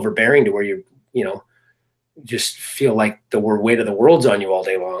be overbearing to where you just feel like the weight of the world's on you all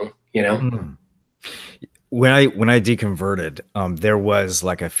day long, you know? Mm. When I deconverted, there was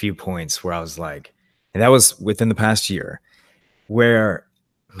like a few points where I was like, and that was within the past year, where,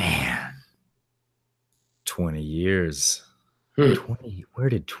 man, 20 years. 20, where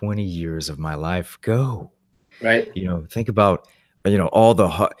did 20 years of my life go? Right. You know, think about,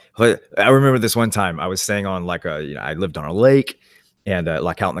 all I remember this one time I was staying on I lived on a lake, and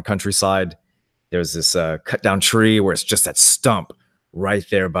like out in the countryside, there's this cut down tree where it's just that stump right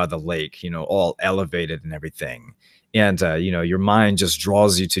there by the lake, all elevated and everything. And, your mind just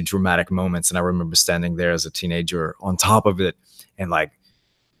draws you to dramatic moments. And I remember standing there as a teenager on top of it, and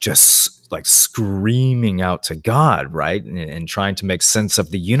just screaming out to God, right? And trying to make sense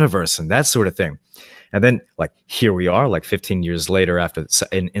of the universe and that sort of thing. And then here we are 15 years later after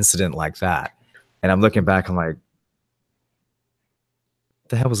an incident like that. And I'm looking back, I'm like, what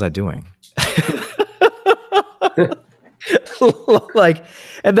the hell was I doing?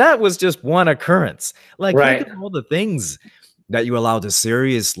 And that was just one occurrence. Right. Think of all the things that you allow to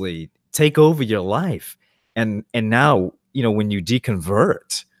seriously take over your life. And now, when you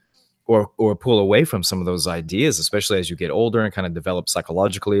deconvert or pull away from some of those ideas, especially as you get older and kind of develop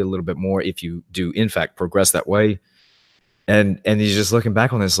psychologically a little bit more, if you do in fact progress that way, and you're just looking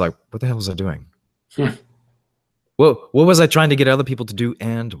back on this like, what the hell was I doing? Well, what was I trying to get other people to do,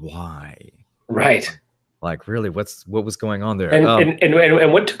 and why? Right. Really, what was going on there?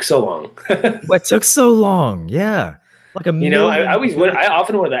 And what took so long? What took so long? Yeah. I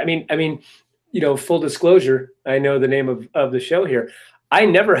often wonder that. I mean, full disclosure, I know the name of the show here. I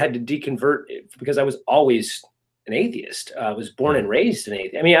never had to deconvert because I was always an atheist. I was born and raised an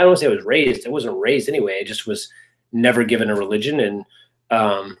atheist. I mean, I don't want to say I was raised. I wasn't raised anyway. I just was never given a religion. And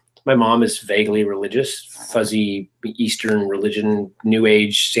my mom is vaguely religious, fuzzy Eastern religion, New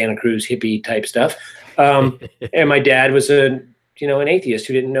Age, Santa Cruz hippie type stuff. And my dad was an atheist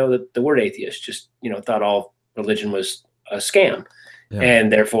who didn't know the word atheist, just, thought all religion was a scam. Yeah.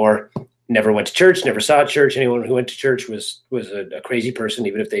 And therefore never went to church, never saw church. Anyone who went to church was a crazy person,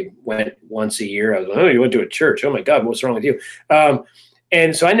 even if they went once a year. I was like, oh, you went to a church. Oh my God, what's wrong with you?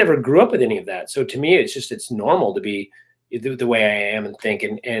 And so I never grew up with any of that. So to me, it's normal to be the way I am and think.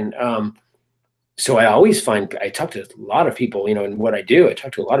 And so I always I talk to a lot of people, in what I do. I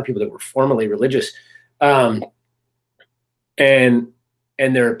talk to a lot of people that were formerly religious. And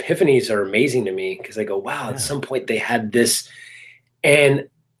their epiphanies are amazing to me, because I go, wow, at some point they had this. And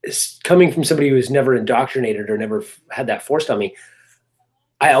coming from somebody who was never indoctrinated or never had that forced on me,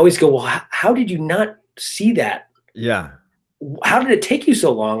 I always go, well, how did you not see that? Yeah. How did it take you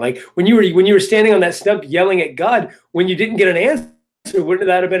so long? Like when you were standing on that stump yelling at God when you didn't get an answer, Wouldn't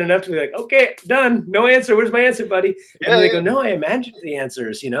that have been enough to be like, okay, done, no answer, where's my answer, buddy? And they go, no, I imagined the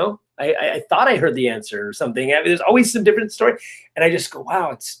answers, I thought I heard the answer or something. I mean, there's always some different story. And I just go,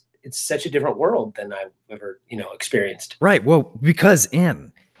 wow, it's such a different world than I've ever, experienced. Right. Well, because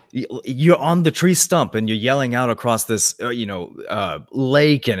you're on the tree stump and you're yelling out across this,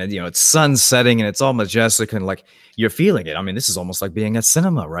 lake, and it's sun setting and it's all majestic and like you're feeling it. I mean, this is almost like being at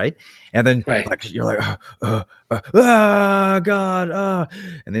cinema, right? And then like you're like, God, and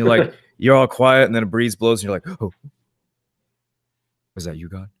then you're like, you're all quiet, and then a breeze blows, and you're like, oh, was that you,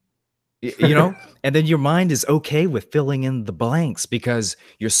 God? And then your mind is okay with filling in the blanks because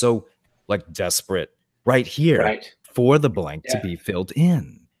you're so like desperate right here for the blank to be filled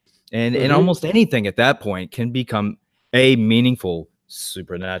in. And almost anything at that point can become a meaningful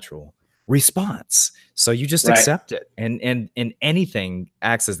supernatural response. So you just accept it. And anything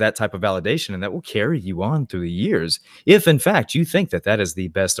acts as that type of validation, and that will carry you on through the years. If in fact you think that is the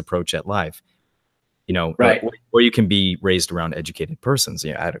best approach at life, or you can be raised around educated persons.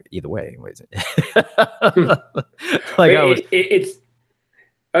 Either way, anyways. I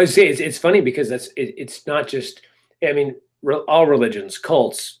would say it's funny because it's not just, I mean, all religions,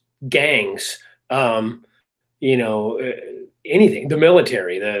 cults, gangs, anything, the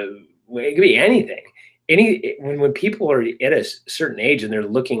military, it could be anything. When people are at a certain age and they're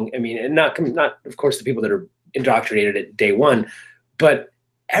looking, I mean, and not of course the people that are indoctrinated at day one, but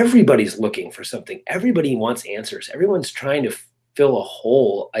everybody's looking for something. Everybody wants answers. Everyone's trying to fill a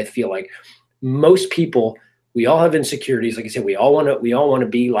hole. I feel like most people, we all have insecurities. Like I said, we all want to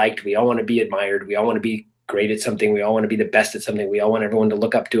be liked. We all want to be admired. We all want to be great at something. We all want to be the best at something. We all want everyone to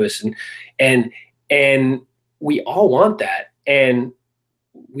look up to us. And we all want that. And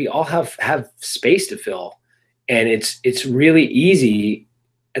we all have space to fill. And it's really easy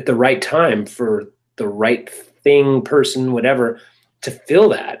at the right time for the right thing, person, whatever, to fill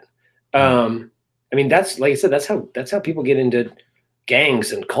that. I mean, that's, like I said, that's how people get into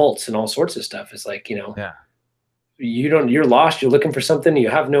gangs and cults and all sorts of stuff. It's like, you're lost, you're looking for something, you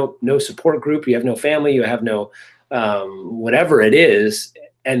have no support group, you have no family, you have no whatever it is,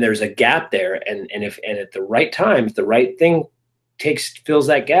 and there's a gap there. And at the right time, if the right thing fills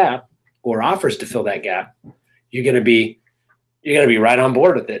that gap or offers to fill that gap, you're gonna be right on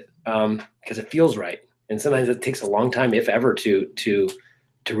board with it, because it feels right. And sometimes it takes a long time, if ever, to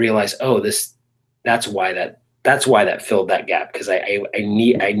realize, oh, that's why that filled that gap, because I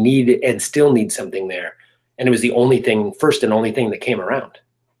need and still need something there. And it was the first and only thing that came around.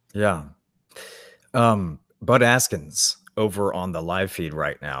 Yeah. Bud Askins over on the live feed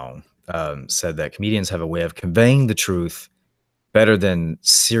right now said that comedians have a way of conveying the truth better than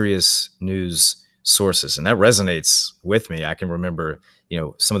serious news sources. And that resonates with me. I can remember,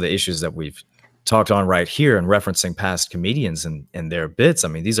 some of the issues that we've talked on right here and referencing past comedians and their bits. I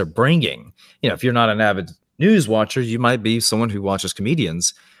mean, these are bringing, if you're not an avid news watcher, you might be someone who watches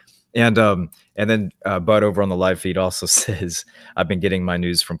comedians. And then Bud over on the live feed also says, I've been getting my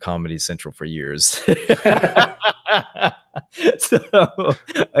news from Comedy Central for years. So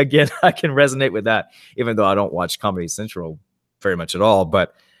again, I can resonate with that, even though I don't watch Comedy Central very much at all,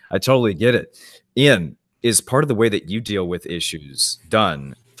 but I totally get it. Ian, is part of the way that you deal with issues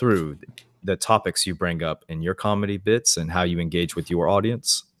done through the topics you bring up in your comedy bits and how you engage with your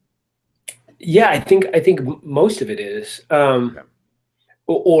audience? Yeah, I think most of it is, or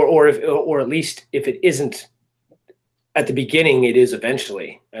at least if it isn't at the beginning, it is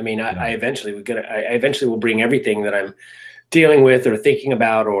eventually. I mean, I eventually will bring everything that I'm dealing with or thinking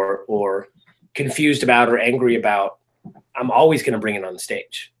about or confused about or angry about. I'm always going to bring it on the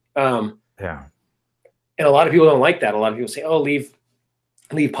stage. Yeah. And a lot of people don't like that. A lot of people say, oh, leave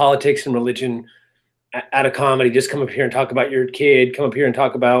politics and religion out of comedy. Just come up here and talk about your kid. Come up here and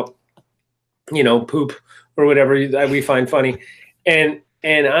talk about, poop or whatever we find funny. And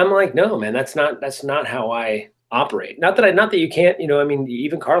I'm like, no, man, that's not how I operate. Not that you can't, I mean,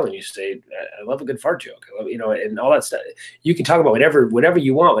 even Carlin used to say, I love a good fart joke, and all that stuff. You can talk about whatever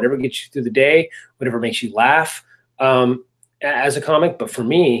you want, whatever gets you through the day, whatever makes you laugh, as a comic. But for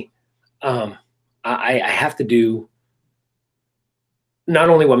me, I have to do not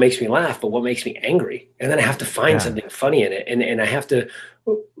only what makes me laugh, but what makes me angry. And then I have to find something funny in it. And I have to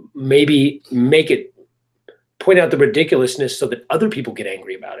maybe point out the ridiculousness so that other people get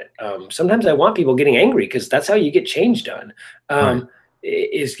angry about it. Sometimes I want people getting angry because that's how you get change done,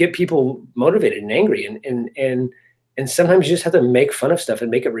 is get people motivated and angry. And sometimes you just have to make fun of stuff and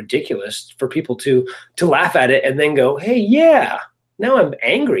make it ridiculous for people to laugh at it and then go, hey, yeah, now I'm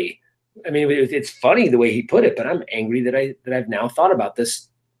angry. I mean, it's funny the way he put it, but I'm angry that I've now thought about this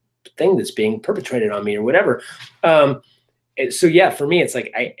thing that's being perpetrated on me or whatever. And so yeah, for me, it's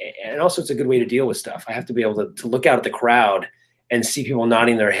like, and also it's a good way to deal with stuff. I have to be able to look out at the crowd and see people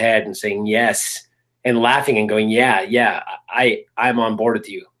nodding their head and saying yes and laughing and going, yeah, I'm on board with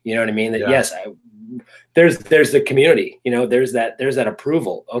you. You know what I mean? That yes, there's the community, you know, there's that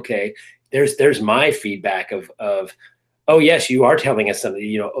approval. Okay. There's my feedback of, oh yes, you are telling us something,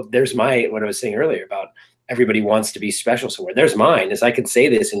 you know, there's what I was saying earlier about everybody wants to be special somewhere. There's mine, is I can say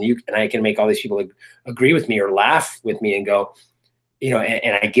this and I can make all these people agree with me or laugh with me and go, you know,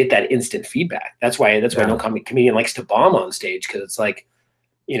 and I get that instant feedback. That's why no comedian likes to bomb on stage. Cause it's like,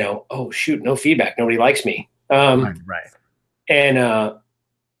 you know, oh shoot, no feedback. Nobody likes me. Right. And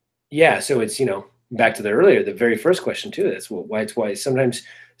yeah, so it's, you know, back to the very first question too. That's why sometimes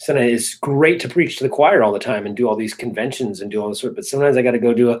it's great to preach to the choir all the time and do all these conventions and do all this sort. But sometimes I got to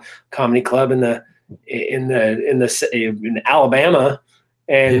go do a comedy club in Alabama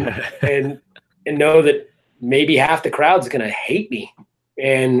and know that maybe half the crowd's going to hate me.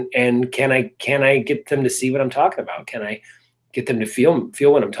 And can I get them to see what I'm talking about? Can I get them to feel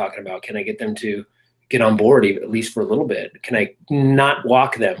what I'm talking about? Can I get them to get on board, even, at least for a little bit? Can I not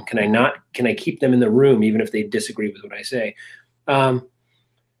walk them? Can I keep them in the room even if they disagree with what I say?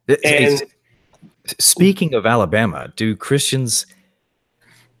 And speaking of Alabama, do Christians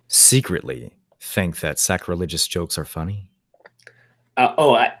secretly think that sacrilegious jokes are funny?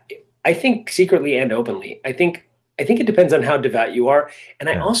 I think secretly and openly. I think it depends on how devout you are. And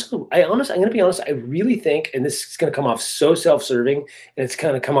I'm going to be honest, I really think, and this is going to come off so self-serving, and it's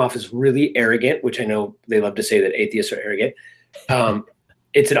going to come off as really arrogant, which I know they love to say that atheists are arrogant.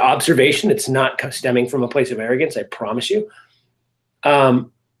 It's an observation. It's not stemming from a place of arrogance, I promise you.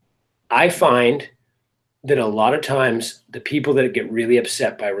 I find that a lot of times the people that get really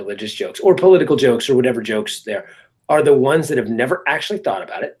upset by religious jokes or political jokes or whatever jokes there are the ones that have never actually thought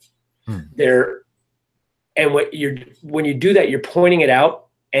about it. And when you do that, you're pointing it out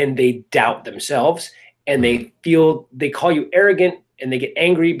and they doubt themselves and they call you arrogant and they get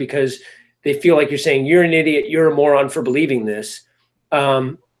angry because they feel like you're saying you're an idiot, you're a moron for believing this.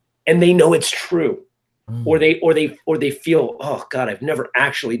 And they know it's true. Or they feel, oh God, I've never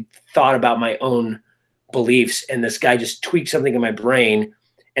actually thought about my own beliefs. And this guy just tweaked something in my brain.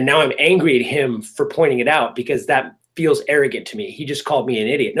 And now I'm angry at him for pointing it out because that feels arrogant to me. He just called me an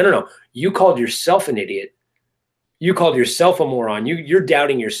idiot. No. You called yourself an idiot. You called yourself a moron. You're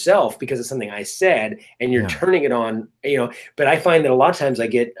doubting yourself because of something I said, and you're turning it on, you know. But I find that a lot of times I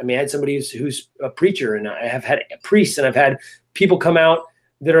had somebody who's a preacher, and I have had priests, and I've had people come out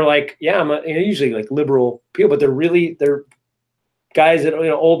that are like, yeah, usually like liberal people, but they're guys that, you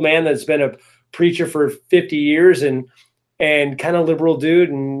know, old man that's been a preacher for 50 years and kind of liberal dude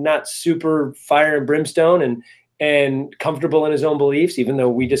and not super fire and brimstone and comfortable in his own beliefs, even though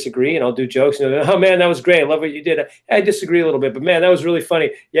we disagree, and I'll do jokes and oh man, that was great. I love what you did. I disagree a little bit, but man, that was really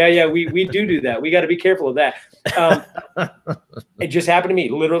funny. Yeah. We do that. We got to be careful of that. It just happened to me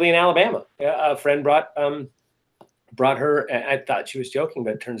literally in Alabama. A friend brought her. I thought she was joking,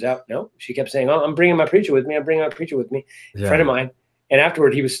 but it turns out, no, she kept saying, oh, I'm bringing my preacher with me. I'm bringing my preacher with me. Yeah. A friend of mine. And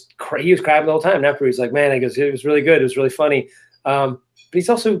afterward, he was crying the whole time. And afterward, he's like, man, I goes, it was really good. It was really funny. But he's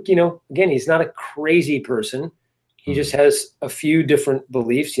also, you know, again, he's not a crazy person. He just has a few different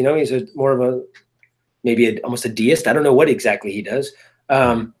beliefs. You know, he's more of almost a deist. I don't know what exactly he does.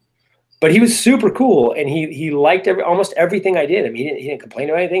 But he was super cool, and he liked almost everything I did. I mean, he didn't complain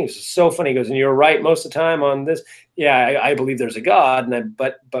about anything. It was so funny. He goes, and you're right most of the time on this. Yeah, I believe there's a God,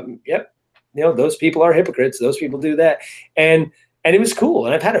 but yep, you know, those people are hypocrites. Those people do that, and it was cool.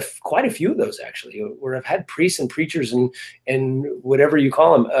 And I've had quite a few of those actually, where I've had priests and preachers and whatever you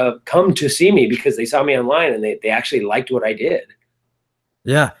call them come to see me because they saw me online and they actually liked what I did.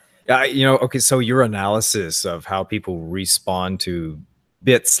 Yeah, you know, okay. So your analysis of how people respond to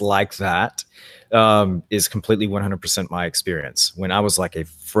bits like that is completely 100% my experience. When I was like a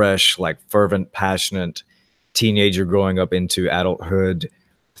fresh, like fervent, passionate teenager growing up into adulthood,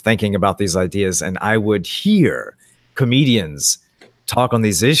 thinking about these ideas, and I would hear comedians talk on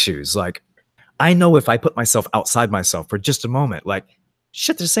these issues. Like, I know if I put myself outside myself for just a moment, like,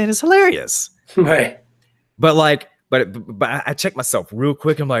 shit they're saying is hilarious. Right. But like, but I check myself real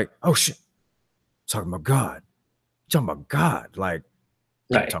quick. I'm like, oh shit, talking about God. Talking about God. Like,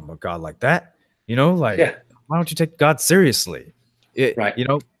 right. Talking about God like that, you know, like, why don't you take God seriously? Right. You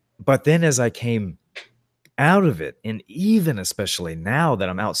know, but then as I came out of it, and even especially now that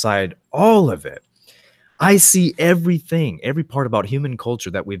I'm outside all of it, I see everything, every part about human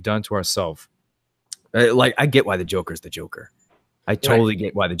culture that we've done to ourselves. Like, I get why the Joker's the Joker. I totally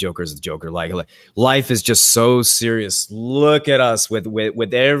get why the Joker's the Joker. Like life is just so serious. Look at us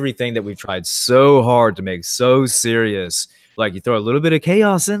with everything that we've tried so hard to make so serious. like you throw a little bit of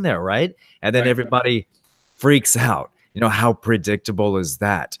chaos in there, right? And then everybody freaks out. You know, how predictable is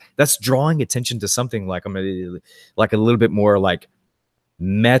that? That's drawing attention to something like like a little bit more like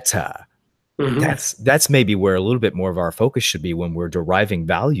meta. That's maybe where a little bit more of our focus should be when we're deriving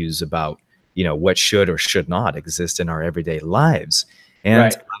values about, you know, what should or should not exist in our everyday lives. And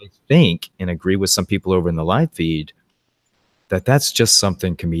I think, and agree with some people over in the live feed, that that's just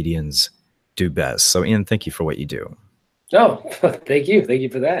something comedians do best. So Ian, thank you for what you do. Oh, thank you. Thank you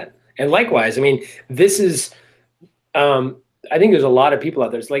for that. And likewise, I mean, this is, I think there's a lot of people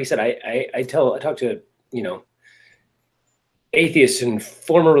out there. So like I said, I talk to, you know, atheists and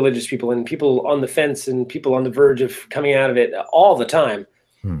former religious people and people on the fence and people on the verge of coming out of it all the time.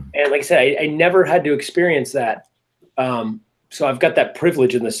 And like I said, I never had to experience that. So I've got that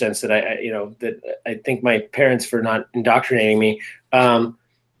privilege in the sense that that I thank my parents for not indoctrinating me.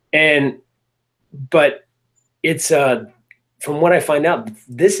 But it's, from what I find out,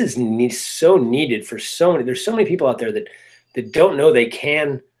 this is so needed for so many. There's so many people out there that don't know they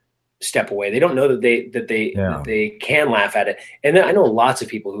can step away. They don't know that they can laugh at it. And then I know lots of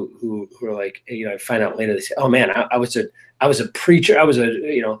people who are like, you know, I find out later, they say, oh man, I was a preacher. I was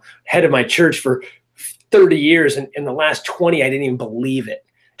a, head of my church for 30 years. And in the last 20, I didn't even believe it.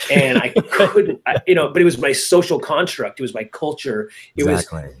 And I couldn't, but it was my social construct. It was my culture. It was,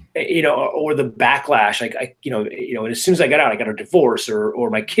 or the backlash. And as soon as I got out, I got a divorce or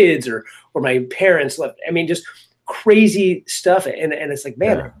my kids or my parents left. I mean, just crazy stuff. And it's like,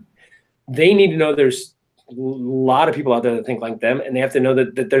 man, they need to know there's a lot of people out there that think like them, and they have to know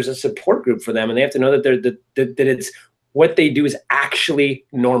that there's a support group for them, and they have to know that that it's what they do is actually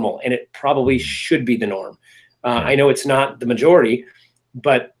normal, and it probably should be the norm. I know it's not the majority,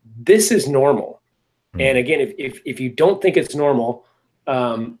 but this is normal. And again, if you don't think it's normal,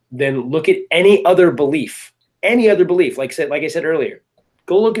 then look at any other belief. Like I said earlier,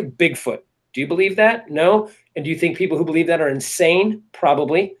 go look at Bigfoot. Do you believe that? No. And do you think people who believe that are insane?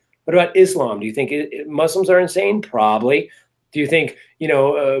 Probably. What about Islam? Do you think Muslims are insane? Probably. Do you think,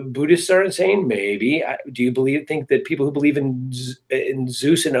 Buddhists are insane? Maybe. Do you think that people who believe in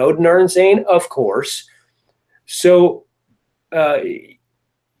Zeus and Odin are insane? Of course. So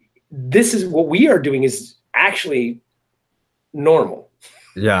this is what we are doing is actually normal.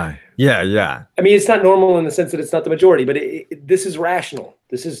 Yeah. I mean, it's not normal in the sense that it's not the majority, but this is rational.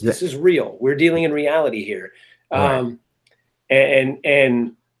 This is real. We're dealing in reality here. And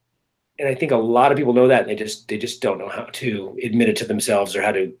I think a lot of people know that, and they just don't know how to admit it to themselves or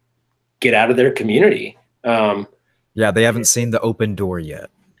how to get out of their community. They haven't seen the open door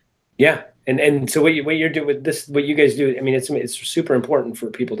yet. Yeah. And so what you're doing with this, what you guys do, I mean, it's super important for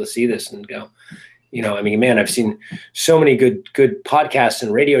people to see this and go, I mean, man, I've seen so many good podcasts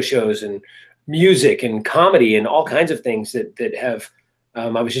and radio shows and music and comedy and all kinds of things that have,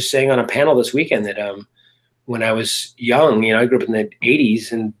 I was just saying on a panel this weekend that when I was young, I grew up in the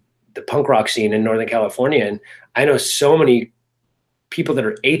 80s and the punk rock scene in Northern California. And I know so many people that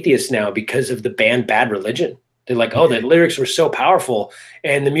are atheists now because of the band Bad Religion. They're like, oh, the lyrics were so powerful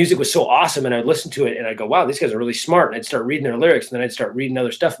and the music was so awesome. And I'd listen to it and I'd go, wow, these guys are really smart. And I'd start reading their lyrics, and then I'd start reading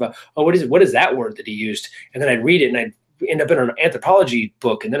other stuff about, oh, what is that word that he used? And then I'd read it and I'd end up in an anthropology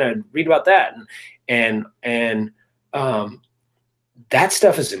book, and then I'd read about that. And that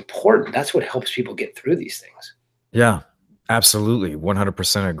stuff is important. That's what helps people get through these things. Yeah, absolutely.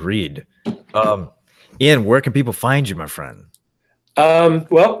 100% agreed. Ian, where can people find you, my friend?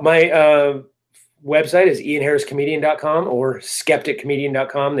 Well, my website is ianharriscomedian.com or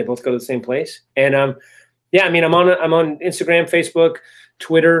skepticcomedian.com. They both go to the same place. And I mean, I'm on Instagram, Facebook,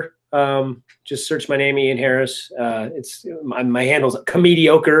 Twitter. Just search my name, Ian Harris. It's my handle's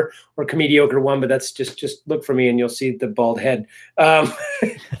Comediocre or Comediocre1, but that's just look for me and you'll see the bald head.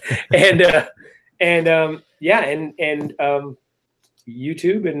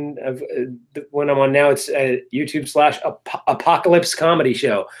 YouTube, and when I'm on now, it's YouTube/Apocalypse Comedy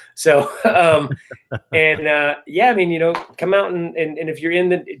Show. So, I mean, come out and if you're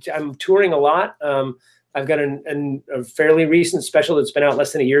I'm touring a lot. I've got a fairly recent special that's been out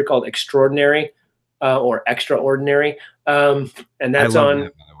less than a year called Extraordinary, or Extraordinary. And that's on.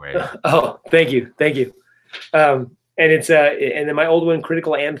 That, by the way. Oh, thank you. And it's and then my old one,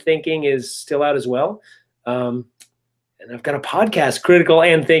 Critical and Thinking, is still out as well. And I've got a podcast, Critical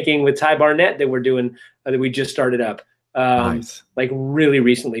and Thinking, with Ty Barnett that we're doing, that we just started up. Nice. Like really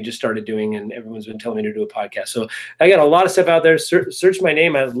recently just started doing, and everyone's been telling me to do a podcast. So I got a lot of stuff out there. Search my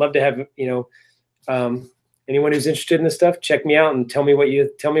name. I'd love to have, anyone who's interested in this stuff, check me out and tell me what you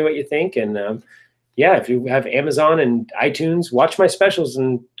think. And if you have Amazon and iTunes, watch my specials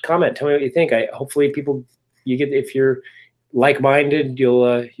and comment. Tell me what you think. Hopefully if you're like-minded,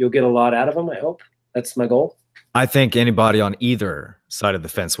 you'll get a lot out of them. I hope that's my goal. I think anybody on either side of the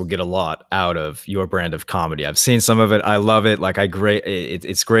fence will get a lot out of your brand of comedy. I've seen some of it. I love it. Like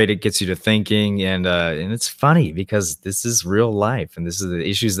it's great. It gets you to thinking, and it's funny because this is real life, and this is the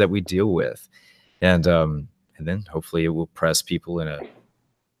issues that we deal with, and then hopefully it will press people in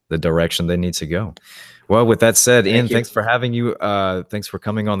the direction they need to go. Well, with that said, Ian, thanks for having you. Thanks for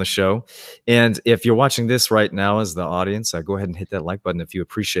coming on the show. And if you're watching this right now as the audience, go ahead and hit that like button if you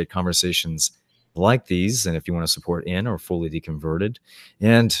appreciate conversations like these, and if you want to support Ian or Fully Deconverted.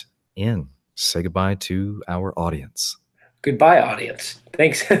 And Ian, say goodbye to our audience. Goodbye, audience.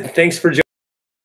 Thanks. Thanks for joining.